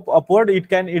move upward,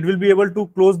 it will be able to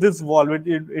close this valve.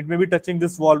 It may be touching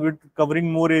this valve with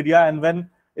covering more area, and when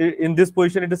in this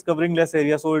position it is covering less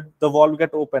area, so the valve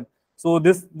get open. So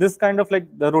this kind of like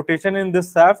the rotation in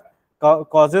this shaft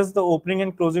causes the opening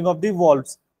and closing of the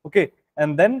valves. Okay,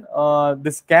 and then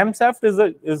this cam shaft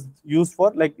is used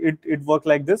for, like, it work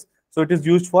like this. So it is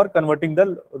used for converting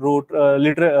the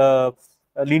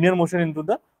linear motion into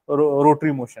the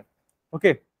rotary motion.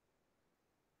 Okay,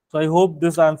 so I hope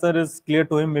this answer is clear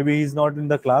to him. Maybe he's not in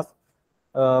the class,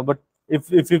 but if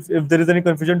there is any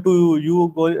confusion to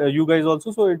you guys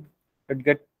also, so it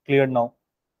get cleared now.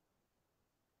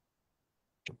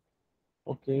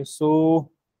 Okay, so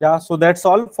yeah, so that's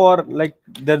all for, like,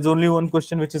 there's only one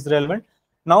question which is relevant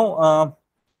now.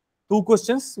 Two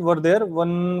questions were there.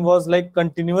 One was like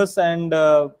continuous and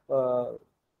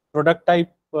product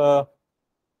type.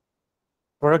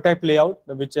 Product type layout,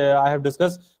 which I have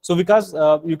discussed. So because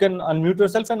you can unmute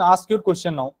yourself and ask your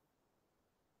question now.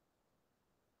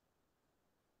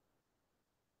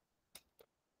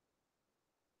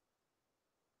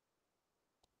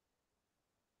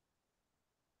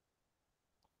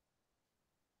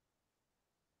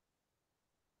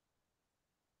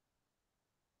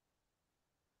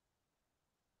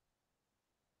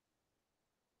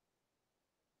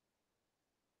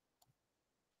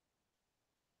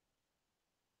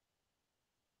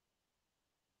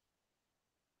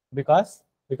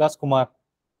 Vikas Kumar.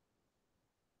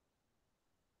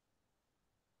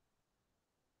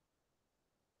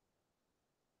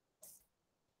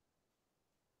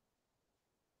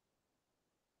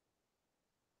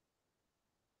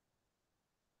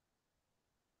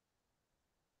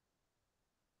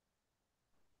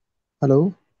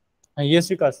 Hello. Yes,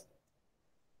 Vikas.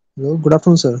 Hello. Good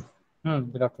afternoon, sir.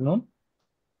 Good afternoon.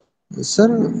 Sir,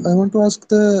 I want to ask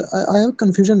I have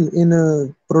confusion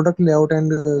in product layout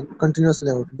and continuous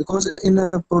layout, because in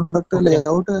product Okay.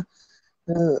 layout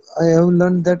I have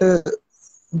learned that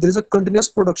there is a continuous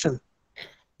production.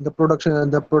 The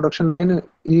production line,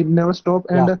 it never stop,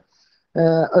 Yeah.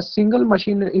 and a single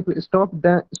machine, if it stop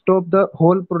the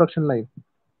whole production line.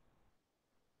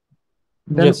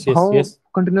 Then Yes, yes, how yes.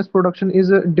 continuous production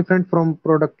is different from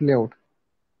product layout?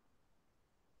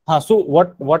 So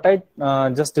what I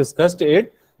just discussed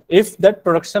it, if that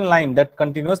production line, that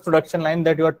continuous production line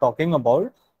that you are talking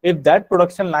about, if that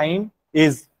production line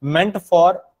is meant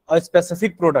for a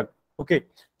specific product, okay.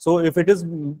 So if it is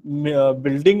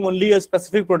building only a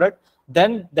specific product,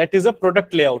 then that is a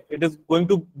product layout. It is going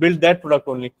to build that product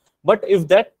only. But if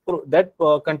that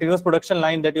continuous production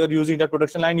line that you are using, that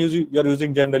production line you are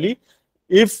using generally,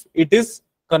 if it is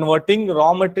converting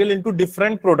raw material into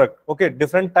different product, okay,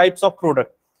 different types of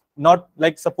product, not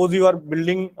like, suppose you are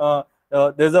building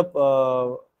there's a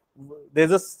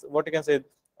what you can say,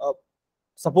 uh,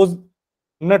 suppose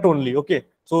nut only, okay.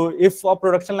 So if a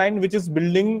production line which is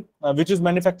building which is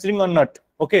manufacturing a nut,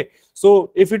 okay.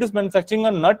 So if it is manufacturing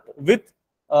a nut with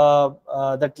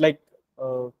that, like,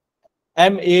 uh,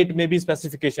 M8 maybe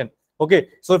specification, okay.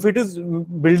 So if it is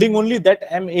building only that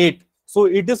M8, so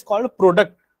it is called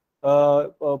product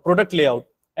layout.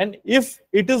 And if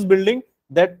it is building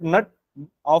that nut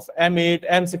of M8,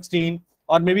 M16,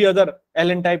 or maybe other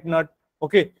Allen type nut,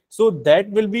 okay, so that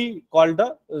will be called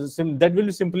that will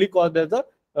be simply called as the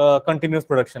continuous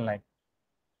production line,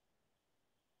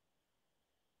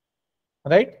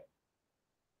 right?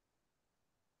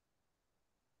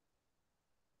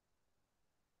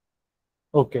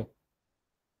 Okay.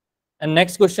 And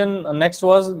next question, next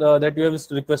was that you have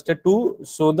requested to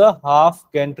show the uh,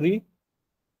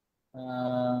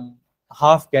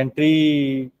 half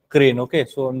gantry crane. Okay,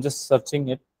 so I'm just searching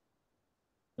it.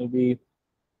 Maybe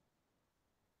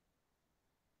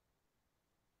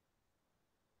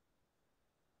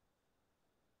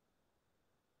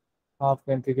half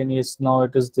gantry crane. Yes, now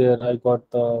it is there. I got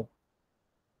the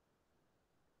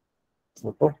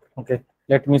photo. Okay,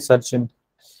 let me search in.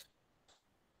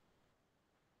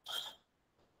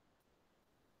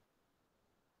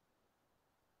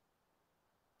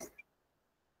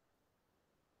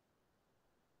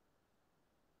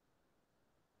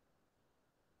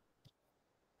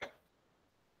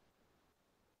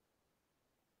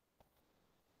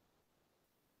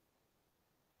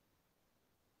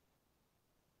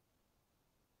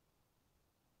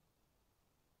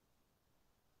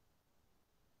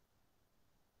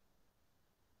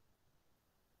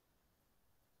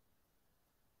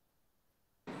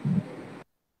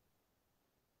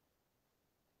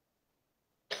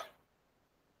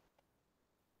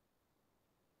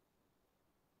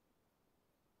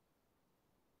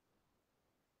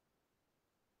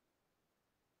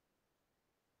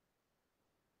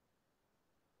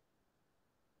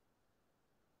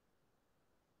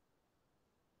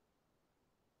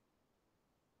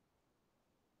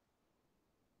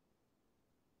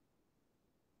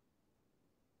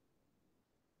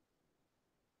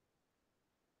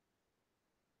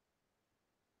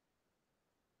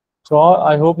 So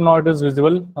I hope now it is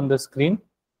visible on the screen.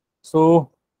 So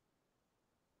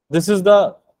this is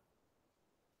an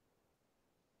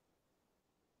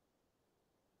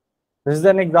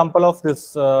example of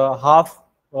this half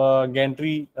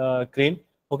gantry crane.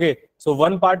 Okay, so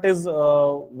one part is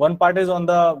on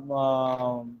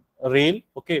the rail,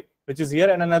 okay, which is here,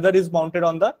 and another is mounted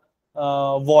on the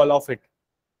wall of it.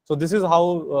 So this is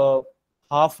how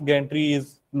half gantry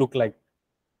is look like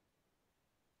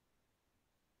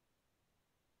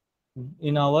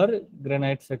in our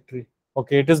granite factory.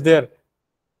 Okay, it is there.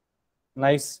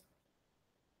 Nice.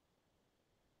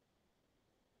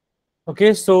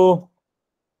 Okay, so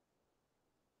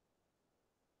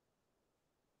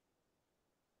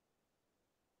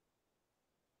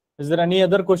is there any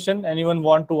other question anyone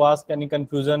want to ask? Any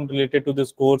confusion related to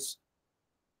this course?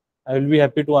 I will be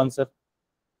happy to answer.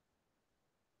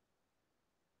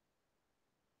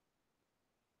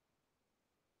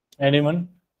 Anyone?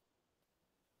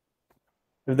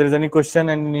 If there is any question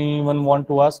anyone want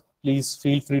to ask, please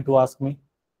feel free to ask me.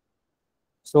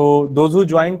 So those who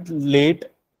joined late,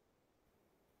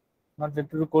 not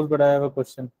related to course, but I have a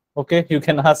question. Okay, you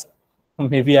can ask.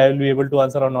 Maybe I will be able to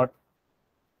answer or not.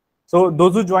 So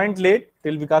those who joined late,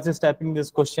 till Vikas is typing this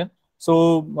question.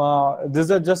 So this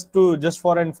is just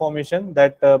for information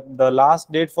that the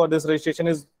last date for this registration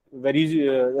is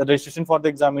registration for the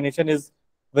examination is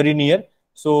very near.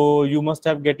 So you must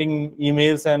have getting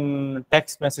emails and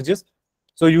text messages.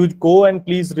 So you go and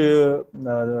please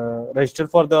register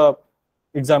for the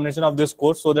examination of this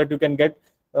course so that you can get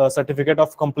a certificate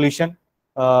of completion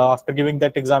after giving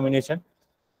that examination.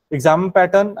 Exam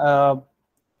pattern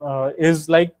is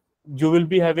like you will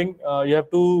be having you have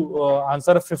to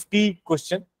answer 50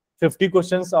 question. 50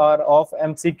 questions are of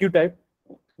MCQ type.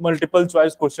 Multiple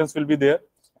choice questions will be there,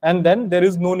 and then there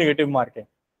is no negative marking.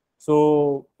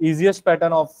 So easiest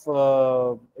pattern of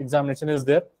examination is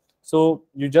there. So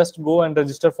you just go and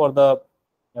register for the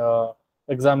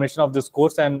examination of this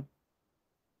course, and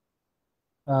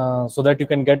so that you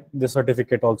can get the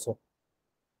certificate also.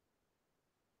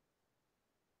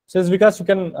 Says Vikas, you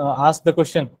can ask the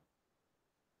question.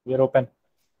 We are open.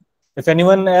 If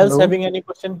anyone else Hello. having any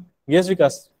question, yes,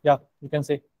 Vikas. Yeah, you can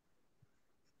say.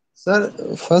 Sir,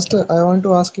 first I want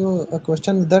to ask you a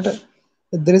question that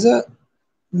there is a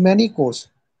many course,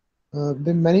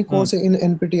 the many Hmm. course in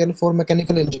NPTEL for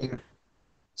mechanical engineering.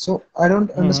 So I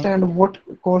don't Hmm. understand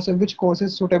which course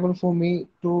is suitable for me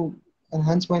to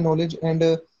enhance my knowledge, and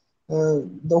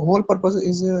the whole purpose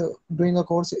is doing a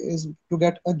course is to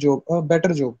get a job, a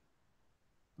better job,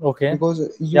 Okay. because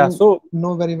Yeah. you So.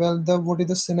 know very well the what is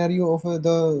the scenario of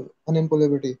the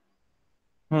unemployability.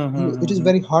 Hmm. Hmm. It is Hmm.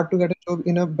 very hard to get a job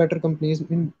in a better companies,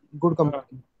 in good Hmm.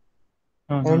 company.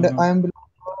 Hmm. And Hmm. I am belong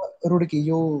to Roorkee.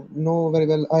 You know very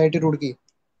well IIT Roorkee.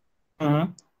 Hmm.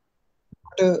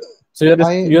 But So I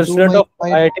you're a do student my of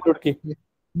IIT Roorkee.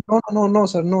 no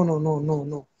sir,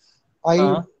 no. I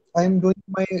Uh-huh. I am doing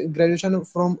my graduation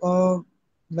from a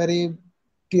very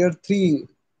tier three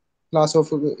class of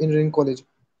engineering college,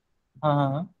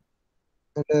 Uh-huh.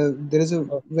 and there is a Oh.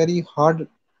 very hard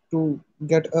to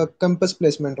get a campus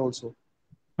placement also.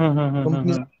 Hmm. Hmm. Hmm. Hmm.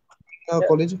 Companies Hmm. are in our Yeah.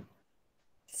 college,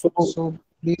 So so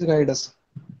please guide us.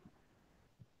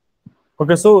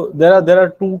 okay, so there are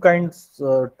two kinds,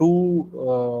 two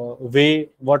way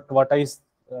what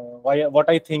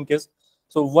I think is.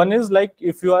 So one is like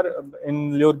if you are in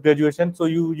your graduation, so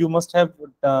you must have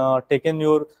taken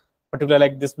your particular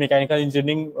like this mechanical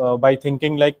engineering by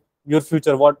thinking like your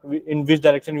future, in which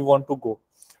direction you want to go.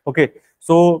 Okay,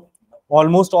 so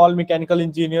almost all mechanical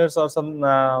engineers or some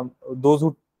those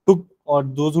who took or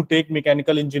those who take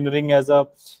mechanical engineering as a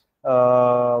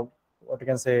what you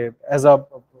can say as a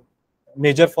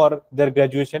major for their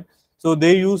graduation, so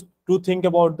they used to think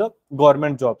about the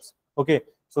government jobs. Okay,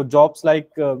 so jobs like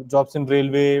jobs in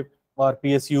railway or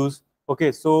PSUs.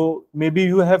 Okay, so maybe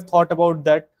you have thought about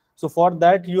that. So for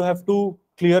that you have to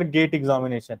clear gate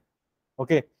examination.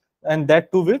 Okay, and that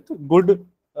too with good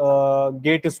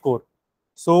gate score.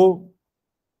 So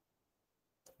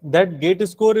that gate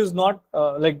score is not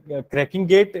cracking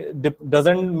gate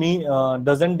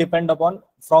doesn't depend upon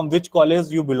from which college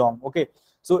you belong. Okay,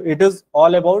 so it is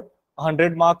all about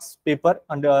 100 marks paper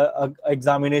and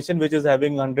examination which is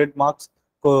having 100 marks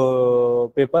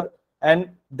paper, and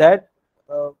uh,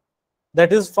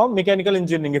 that is from mechanical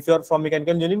engineering. If you are from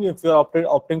mechanical engineering, if you are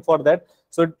opting for that,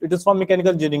 so it is from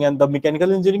mechanical engineering, and the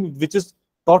mechanical engineering which is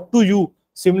taught to you,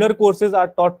 similar courses are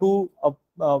taught to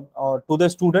the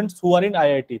students who are in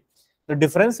IIT. The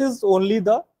difference is only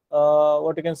the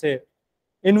what you can say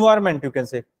environment, you can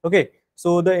say. Okay,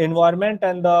 So the environment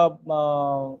and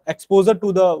the exposure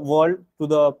to the world, to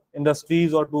the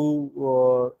industries, or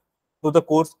to the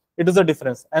course, it is a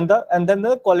difference. And then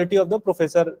the quality of the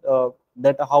professor,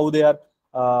 that how they are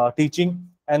teaching,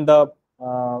 and the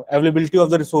availability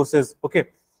of the resources. Okay,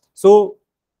 so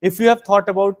if you have thought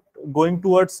about going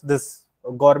towards this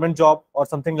government job or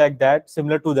something like that,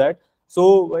 similar to that,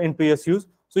 so in PSUs,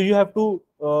 so you have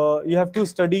to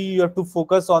study, you have to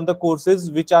focus on the courses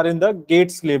which are in the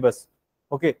GATE syllabus.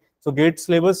 Okay, so GATE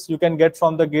syllabus you can get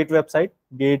from the GATE website.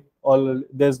 GATE, all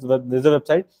there's a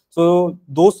website. So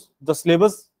the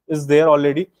syllabus is there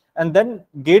already, and then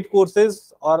GATE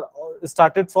courses are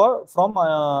started from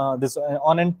this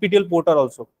on NPTEL portal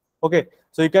also. Okay,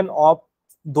 so you can opt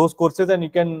those courses, and you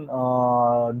can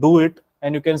do it,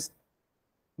 and you can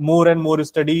more and more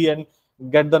study and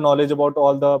get the knowledge about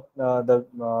all the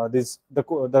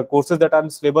courses that are in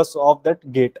syllabus of that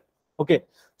GATE. Okay,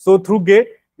 so through GATE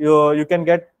you can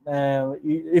get,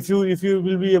 if you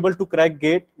will be able to crack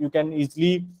GATE, you can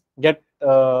easily get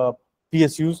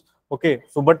PSUs. Okay,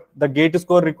 so but the GATE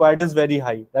score required is very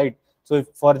high, right? So if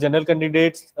for general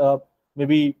candidates,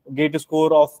 maybe GATE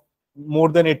score of more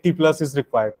than 80 plus is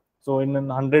required. So in a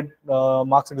 100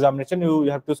 marks examination,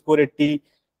 you have to score 80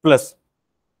 plus.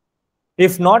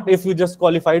 If not, if you just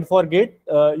qualified for GATE,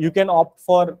 you can opt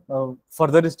for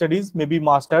further studies, maybe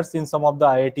masters in some of the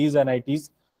IITs and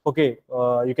ITs. Okay,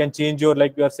 you can change your,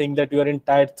 like you are saying that you are in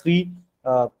tier 3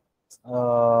 uh,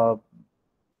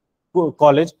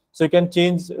 college, so you can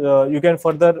change, you can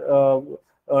further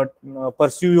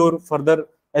pursue your further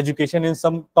education in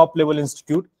some top level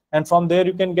institute, and from there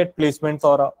you can get placements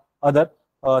or other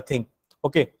thing.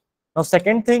 Okay, now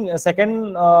second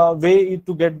way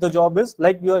to get the job is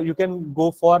like you can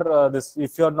go for this.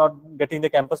 If you're not getting the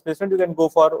campus placement, you can go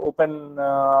for open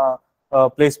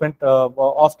placement,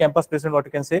 off campus placement, what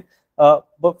you can say.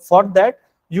 But for that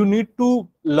you need to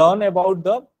learn about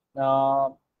the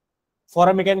for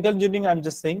a mechanical engineering. I'm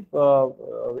just saying,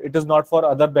 it is not for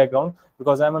other background,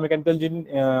 because I'm a mechanical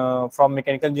engineer, from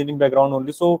mechanical engineering background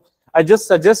only. So I just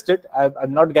suggest it.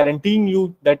 I'm not guaranteeing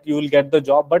you that you will get the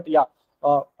job, but yeah,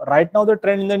 right now the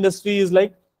trend in the industry is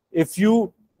like, if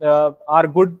you are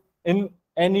good in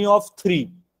any of three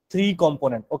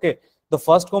component. Okay, the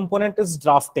first component is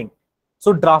drafting.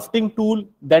 So drafting tool,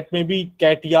 that may be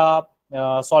CATIA,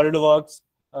 SolidWorks,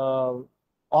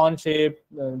 Onshape,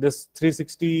 this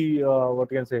 360, what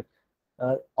you can say,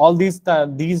 all these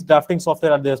drafting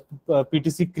software are there,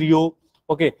 PTC Creo.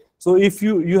 Okay, so if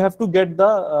you have to get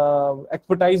the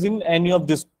expertise in any of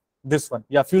this one,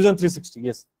 yeah, Fusion 360,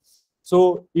 yes.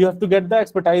 So you have to get the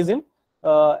expertise in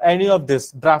any of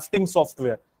this drafting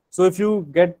software. So if you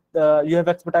get you have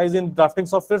expertise in drafting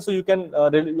software, so you can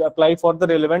apply for the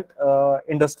relevant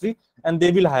industry, and they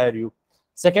will hire you.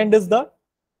 Second is the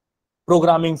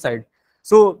programming side.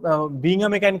 So being a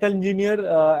mechanical engineer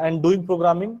and doing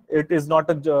programming, it is not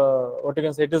a what you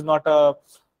can say, it is not a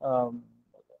um,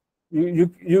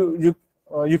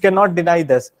 you cannot deny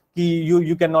this.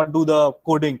 You cannot do the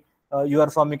coding. You are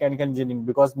from mechanical engineering,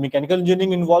 because mechanical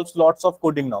engineering involves lots of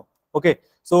coding now. Okay,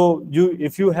 so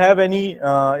if you have any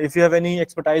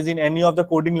expertise in any of the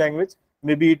coding language,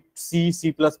 maybe C,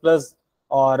 C++,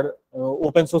 or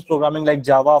open source programming like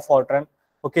Java, Fortran.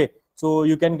 Okay, so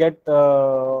you can get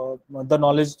the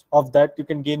knowledge of that. You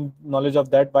can gain knowledge of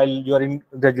that while you are in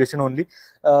graduation only.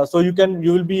 So you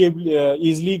will be able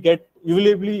easily get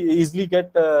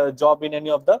a job in any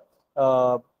of the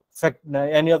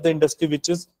industry which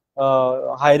is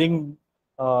hiring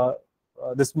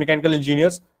this mechanical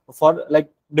engineers. For like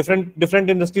different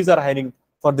industries are hiring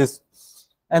for this.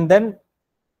 And then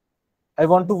I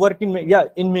want to work in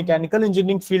mechanical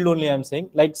engineering field only. I'm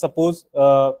saying, like, suppose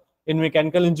in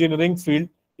mechanical engineering field,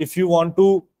 if you want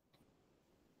to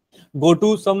go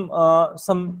to some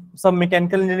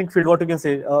mechanical engineering field, what you can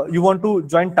say, you want to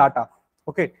join Tata.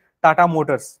 Okay, Tata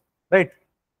Motors, right?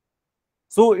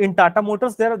 So in Tata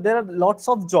Motors, there are lots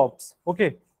of jobs.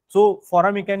 Okay, so for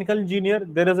a mechanical engineer,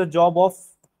 there is a job of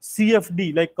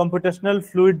CFD, like computational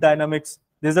fluid dynamics.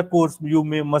 There's a course you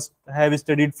must have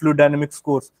studied, fluid dynamics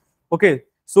course. Okay,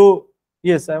 so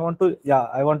yes, I want to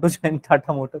join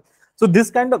Tata Motors. So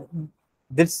this kind of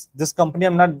this company,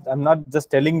 I'm not just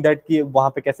telling that ki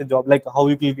wahan pe kaise job, like how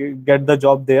you can get the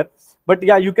job there, but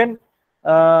yeah,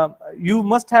 you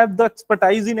must have the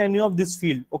expertise in any of this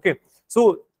field. Okay,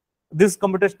 so this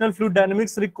computational fluid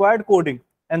dynamics required coding,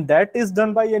 and that is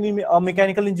done by a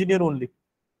mechanical engineer only,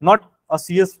 not a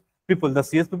CS people. The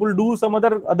CS people do some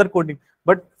other coding,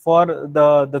 but for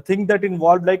the thing that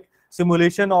involved like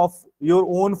simulation of your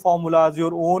own formulas,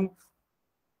 your own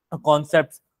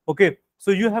concepts. Okay,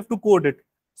 so you have to code it.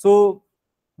 So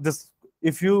this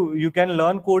if you can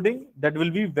learn coding, that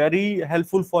will be very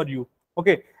helpful for you.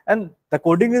 Okay, and the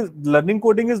coding is learning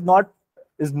coding is not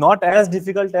as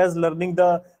difficult as learning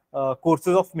the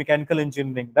courses of mechanical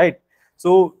engineering, right?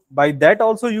 So by that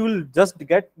also you will just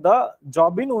get the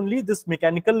job in only this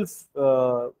mechanical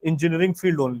engineering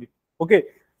field only. Okay,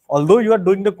 although you are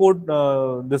doing the code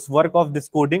this work of this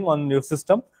coding on your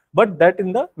system, but that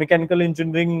in the mechanical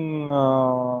engineering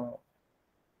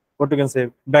what you can say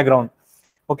background.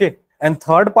 Okay, and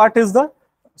third part is the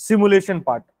simulation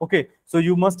part. Okay, so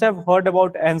you must have heard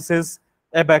about ANSYS,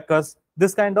 Abacus,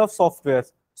 this kind of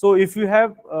softwares. So if you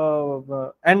have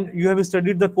and you have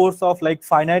studied the course of like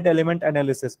finite element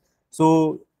analysis.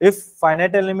 So if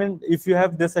you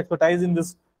have this expertise in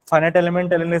this finite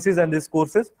element analysis and these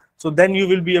courses, so then you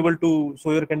will be able to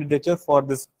show your candidature for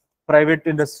this private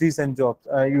industries and jobs,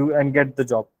 you and get the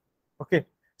job. Okay,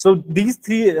 so these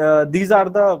are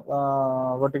the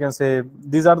what you can say,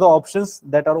 these are the options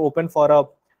that are open for a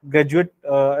graduate,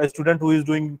 a student who is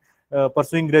doing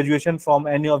pursuing graduation from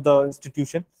any of the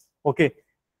institution. Okay,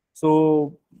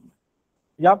 so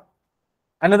yeah,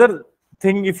 another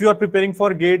thing, if you are preparing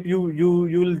for gate, you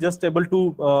will just able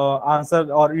to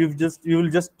answer, or you will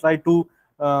just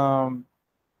um,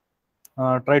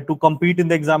 try to compete in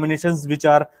the examinations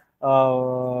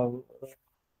uh,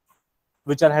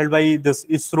 which are held by this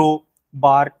ISRO,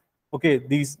 BARC. Okay,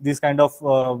 these kind of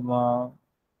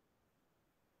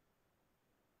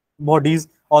bodies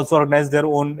also organize their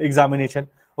own examination.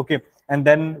 Okay, and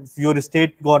then your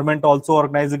state government also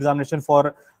organize examination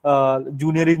for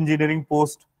junior engineering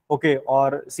post. Okay,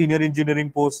 or senior engineering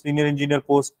post, senior engineer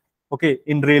post. Okay,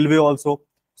 in railway also.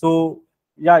 So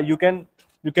yeah, you can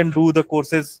do the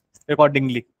courses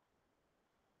accordingly.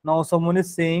 Now someone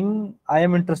is saying, I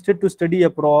am interested to study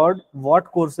abroad. What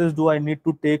courses do I need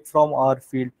to take from our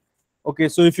field? Okay,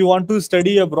 so if you want to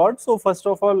study abroad, so first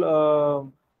of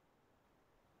all,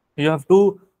 you have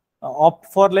to opt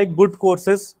for like good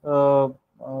courses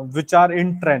which are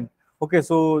in trend. Okay,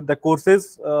 so the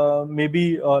courses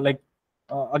maybe like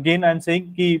again I'm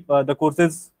saying the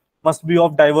courses must be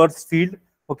of diverse field.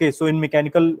 Okay, so in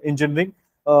mechanical engineering,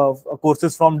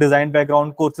 courses from design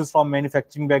background, courses from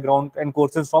manufacturing background, and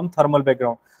courses from thermal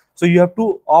background. So you have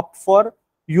to opt for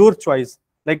your choice.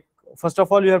 Like first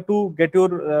of all, you have to get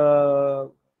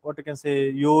your what you can say,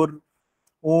 your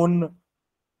own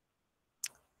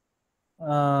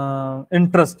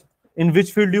interest, in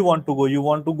which field you want to go. You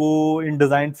want to go in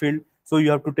design field, so you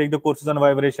have to take the courses on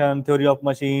vibration, theory of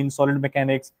machine, solid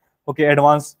mechanics. Okay,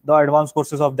 the advanced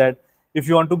courses of that. If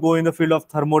you want to go in the field of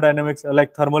thermodynamics,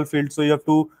 like thermal field, so you have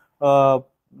to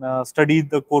study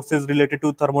the courses related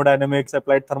to thermodynamics,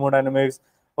 applied thermodynamics.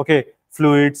 Okay,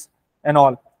 fluids and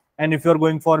all. And if you are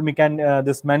going for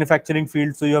this manufacturing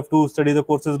field, so you have to study the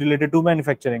courses related to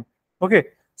manufacturing. Okay,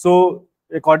 so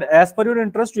as per your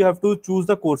interest, you have to choose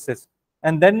the courses,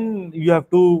 and then you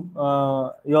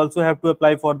also have to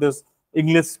apply for this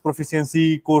English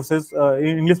proficiency courses,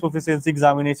 English proficiency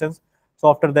examinations. So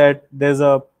after that, there's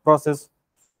a process.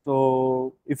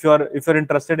 So if you're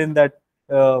interested in that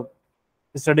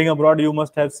studying abroad, you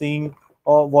must have seen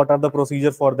what are the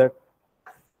procedure for that.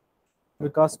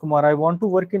 Vikas Kumar, I want to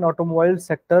work in automobile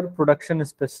sector production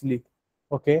especially.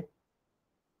 Okay.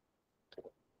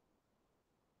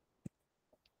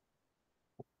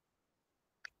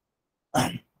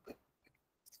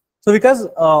 So because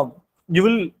you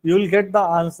will get the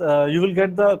answer, you will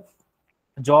get the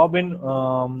job in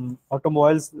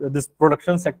automobiles, this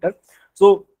production sector.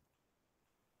 So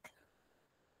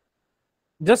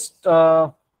just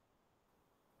try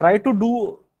to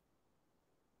do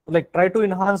try to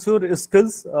enhance your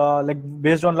skills like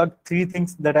based on like three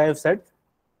things that I have said.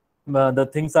 The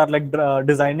things are like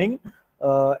designing,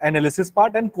 analysis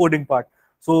part, and coding part.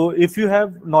 So if you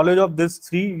have knowledge of these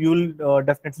three, you will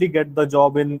definitely get the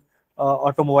job in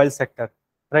automobile sector,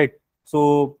 right?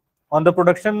 So on the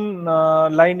production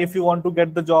line, if you want to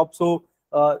get the job, so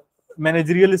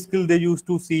managerial skill they used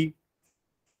to see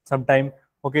sometime.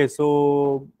 Okay,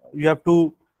 so you have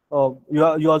to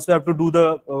you also have to do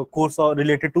the course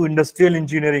related to industrial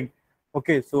engineering.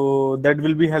 Okay, so that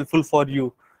will be helpful for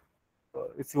you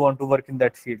if you want to work in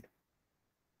that field.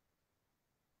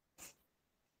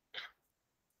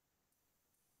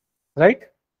 Right?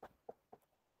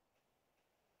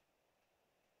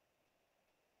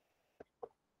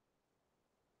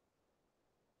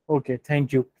 Okay,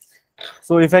 thank you.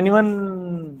 So if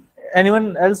anyone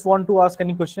else want to ask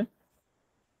any question?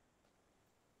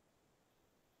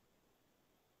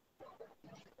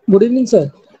 Good evening,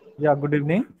 sir. Yeah, good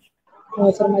evening.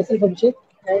 Sir, myself Abhishek.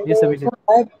 And Yes, Abhishek.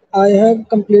 sir, I have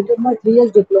completed my 3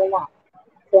 years diploma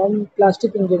from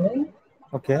plastic engineering.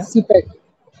 Okay. CPET,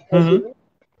 as you Mm-hmm. know.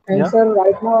 And Yeah. sir,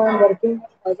 right now I am working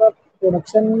as a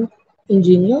production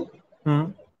engineer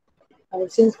Mm-hmm.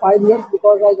 since 5 years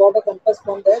because I got a compass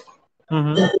from that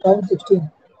Mm-hmm. in 2016.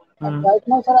 And Mm-hmm. right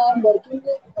now, sir, I am working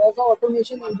as an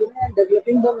automation engineer and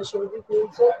developing the machinery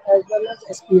tools as well as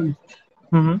SPM.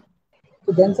 Mm-hmm.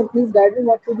 So then, sir, please guide me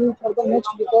what to do for the next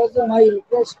because my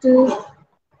interest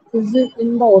is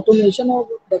in the automation of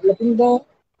developing the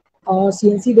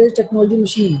CNC-based technology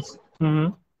machines. Mm-hmm.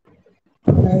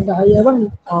 And I have a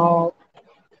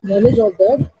knowledge of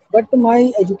that, but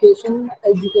my educational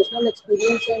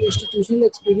experience and institutional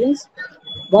experience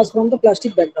was from the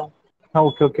plastic background.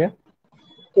 Okay. Okay.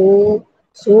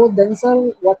 So then, sir,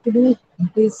 what to do?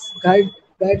 Please guide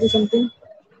me something.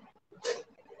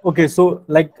 Okay, so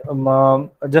like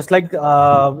just like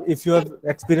if you have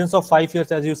experience of 5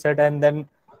 years, as you said, and then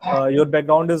your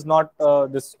background is not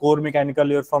this core mechanical,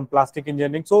 you're from plastic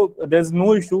engineering, so there's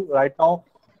no issue right now.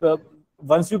 Uh,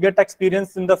 Once you get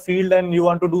experience in the field and you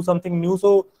want to do something new, so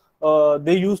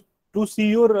they used to see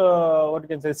your what you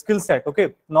can say skill set, okay,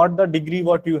 not the degree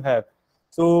what you have.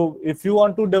 So if you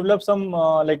want to develop some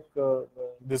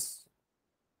this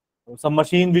some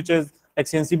machine which is like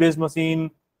CNC based machine,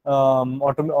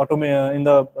 in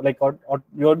the like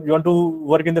you want to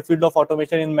work in the field of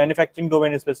automation in manufacturing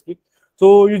domain especially.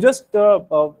 So you just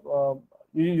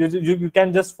you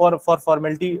can just for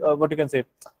formality, what you can say,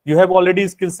 you have already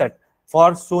skill set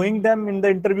for showing them in the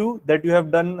interview that you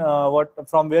have done what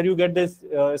from where you get this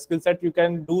skill set. You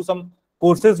can do some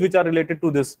courses which are related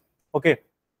to this, okay,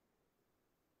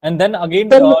 and then again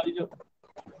Sir, yes.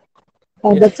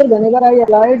 but sir, whenever I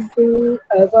applied to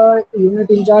as a unit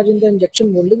in charge in the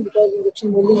injection molding, because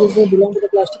injection molding is belong to the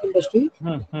plastic industry,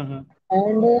 Hmm, hmm, hmm,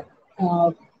 and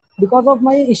because of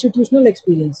my institutional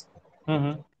experience.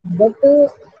 hmm, But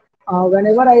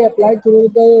whenever I applied through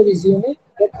the resume,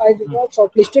 but I did hmm, not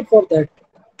shortlisted for that.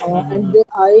 hmm, hmm, And hmm, then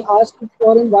I asked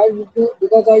for in why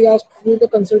because I asked through the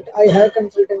consult I had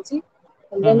consultancy,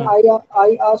 and hmm, then hmm,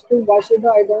 I asked him why should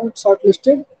I don't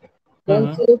shortlisted. Then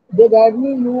hmm. they guide me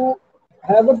you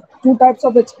have two types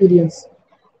of experience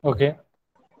Okay.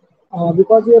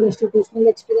 because your institutional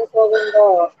experience was in the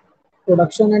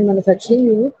production and manufacturing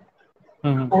unit,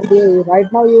 Hmm. and right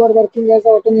now you are working as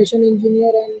an automation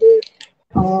engineer and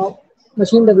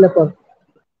machine developer.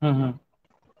 Hmm.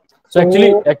 So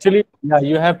So actually, yeah,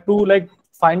 you have to like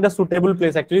find a suitable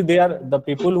place. Actually, they are the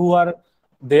people who are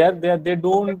there. They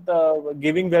don't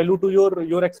giving value to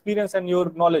your experience and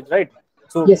your knowledge, right?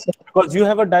 So yes, sir. because you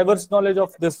have a diverse knowledge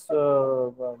of this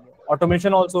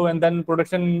automation also, and then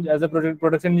production as a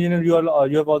production engineer,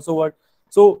 you have also worked.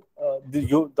 So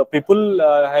the people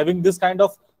having this kind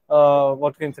of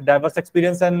what can I say, diverse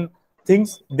experience and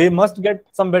things, they must get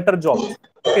some better jobs.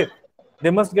 Okay, they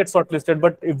must get shortlisted.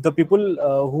 But if the people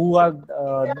who are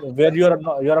where you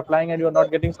are applying and you are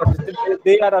not getting shortlisted,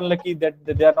 they are unlucky that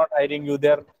they are not hiring you.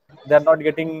 They are not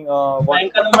getting what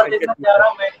you can get with them.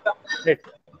 Right.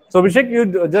 So Abhishek,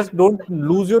 you just don't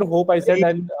lose your hope. I said,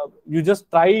 and you just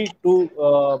try to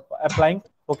applying,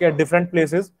 okay, at different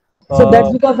places. So that's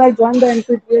Uh, because I joined the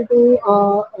NPTEL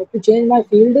to change my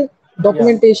field yeah.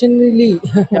 documentationally.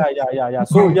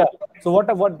 So yeah, so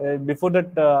what before that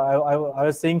I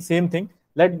was saying same thing.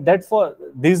 Like that for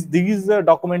these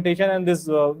documentation and this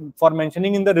for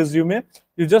mentioning in the resume,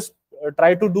 you just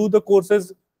try to do the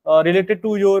courses related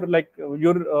to your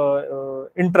your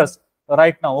interest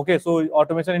right now. Okay, so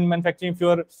automation in manufacturing,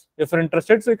 if you're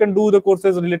interested, so you can do the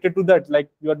courses related to that. Like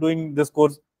you are doing this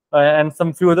course and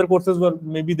some few other courses were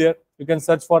maybe there. You can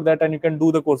search for that and you can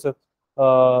do the courses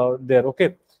there.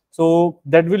 Okay, so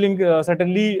that will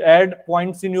certainly add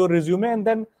points in your resume, and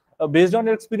then based on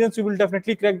your experience, you will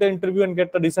definitely crack the interview and get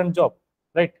a decent job,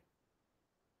 right?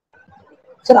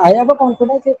 Sir, I have a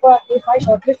confidence if I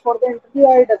shortlist for the interview,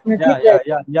 I definitely crack.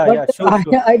 But Sure,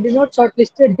 sure. I did not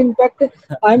shortlisted. In fact,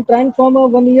 I am trying from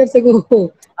 1 years ago.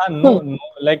 No,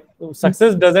 like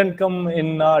success doesn't come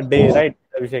in a day, right,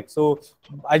 Abhishek? So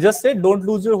I just say don't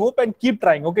lose your hope and keep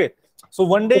trying. Okay. So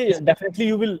one Okay, day sir. definitely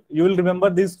you will remember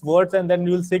these words, and then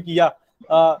you will say, "Ki, yeah,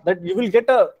 that you will get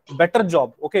a better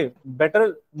job. Okay,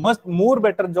 better, much more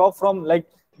better job from like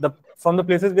from the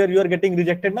places where you are getting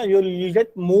rejected. Now you'll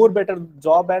get more better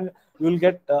job, and you will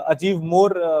get achieve more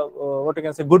what you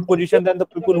can say good position than the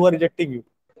people who are rejecting you,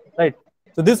 right?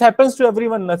 So this happens to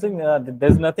everyone. Nothing.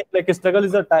 There's nothing like a struggle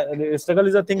is struggle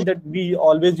is a thing that we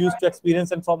always used to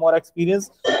experience, and from our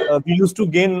experience, we used to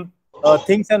gain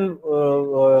things and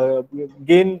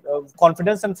gain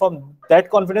confidence, and from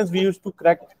that confidence, we used to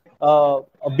crack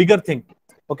a bigger thing.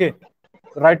 Okay.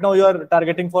 Right now, you are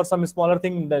targeting for some smaller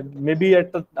thing that maybe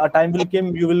at a time will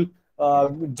come you will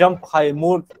jump high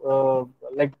more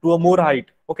like to a more height.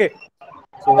 Okay,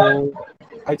 so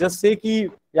I just say ki,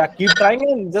 yeah, keep trying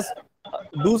and just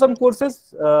do some courses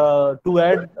to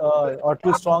add or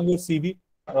to strong your CV,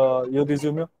 your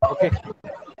resume. Okay,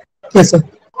 Yes, sir. the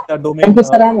Thank domain. you,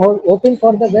 sir. I'm hoping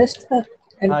for the best,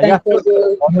 and Yeah, thanks for sure,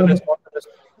 sure. All the the. best, all the best,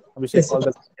 Abhishek. Yes, sir. All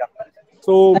the best. Yeah.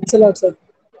 So, Thanks a lot, sir.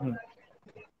 hmm.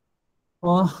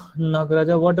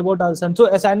 Nagraja, what about assignment? So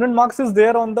assignment marks is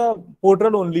there on the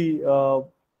portal only.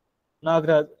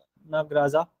 Nagra,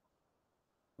 Nagraja.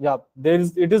 Yeah, there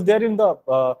is. It is there in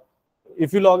the.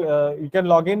 If you log, you can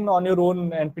log in on your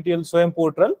own NPTEL SWAYAM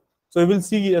portal. So you will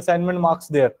see assignment marks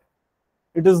there.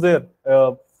 It is there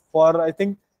for I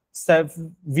think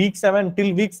week 7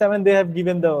 till week 7 they have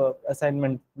given the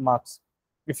assignment marks.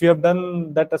 If you have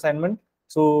done that assignment,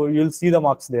 so you'll see the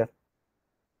marks there.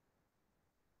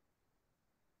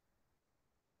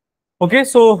 Okay,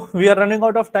 so we are running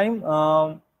out of time.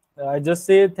 I just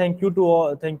say thank you to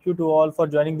all for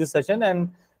joining this session,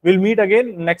 and we'll meet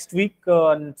again next week,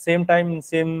 same time,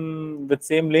 same with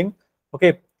same link.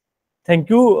 Okay, thank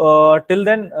you. Till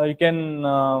then, you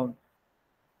can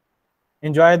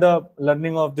enjoy the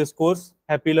learning of this course.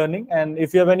 Happy learning, and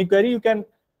if you have any query, you can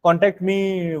contact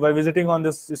me by visiting on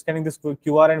this, scanning this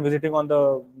QR and visiting on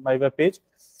the my web page.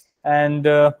 And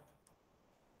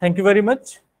thank you very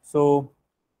much. So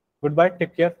goodbye.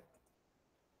 Take care.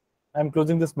 I'm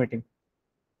closing this meeting.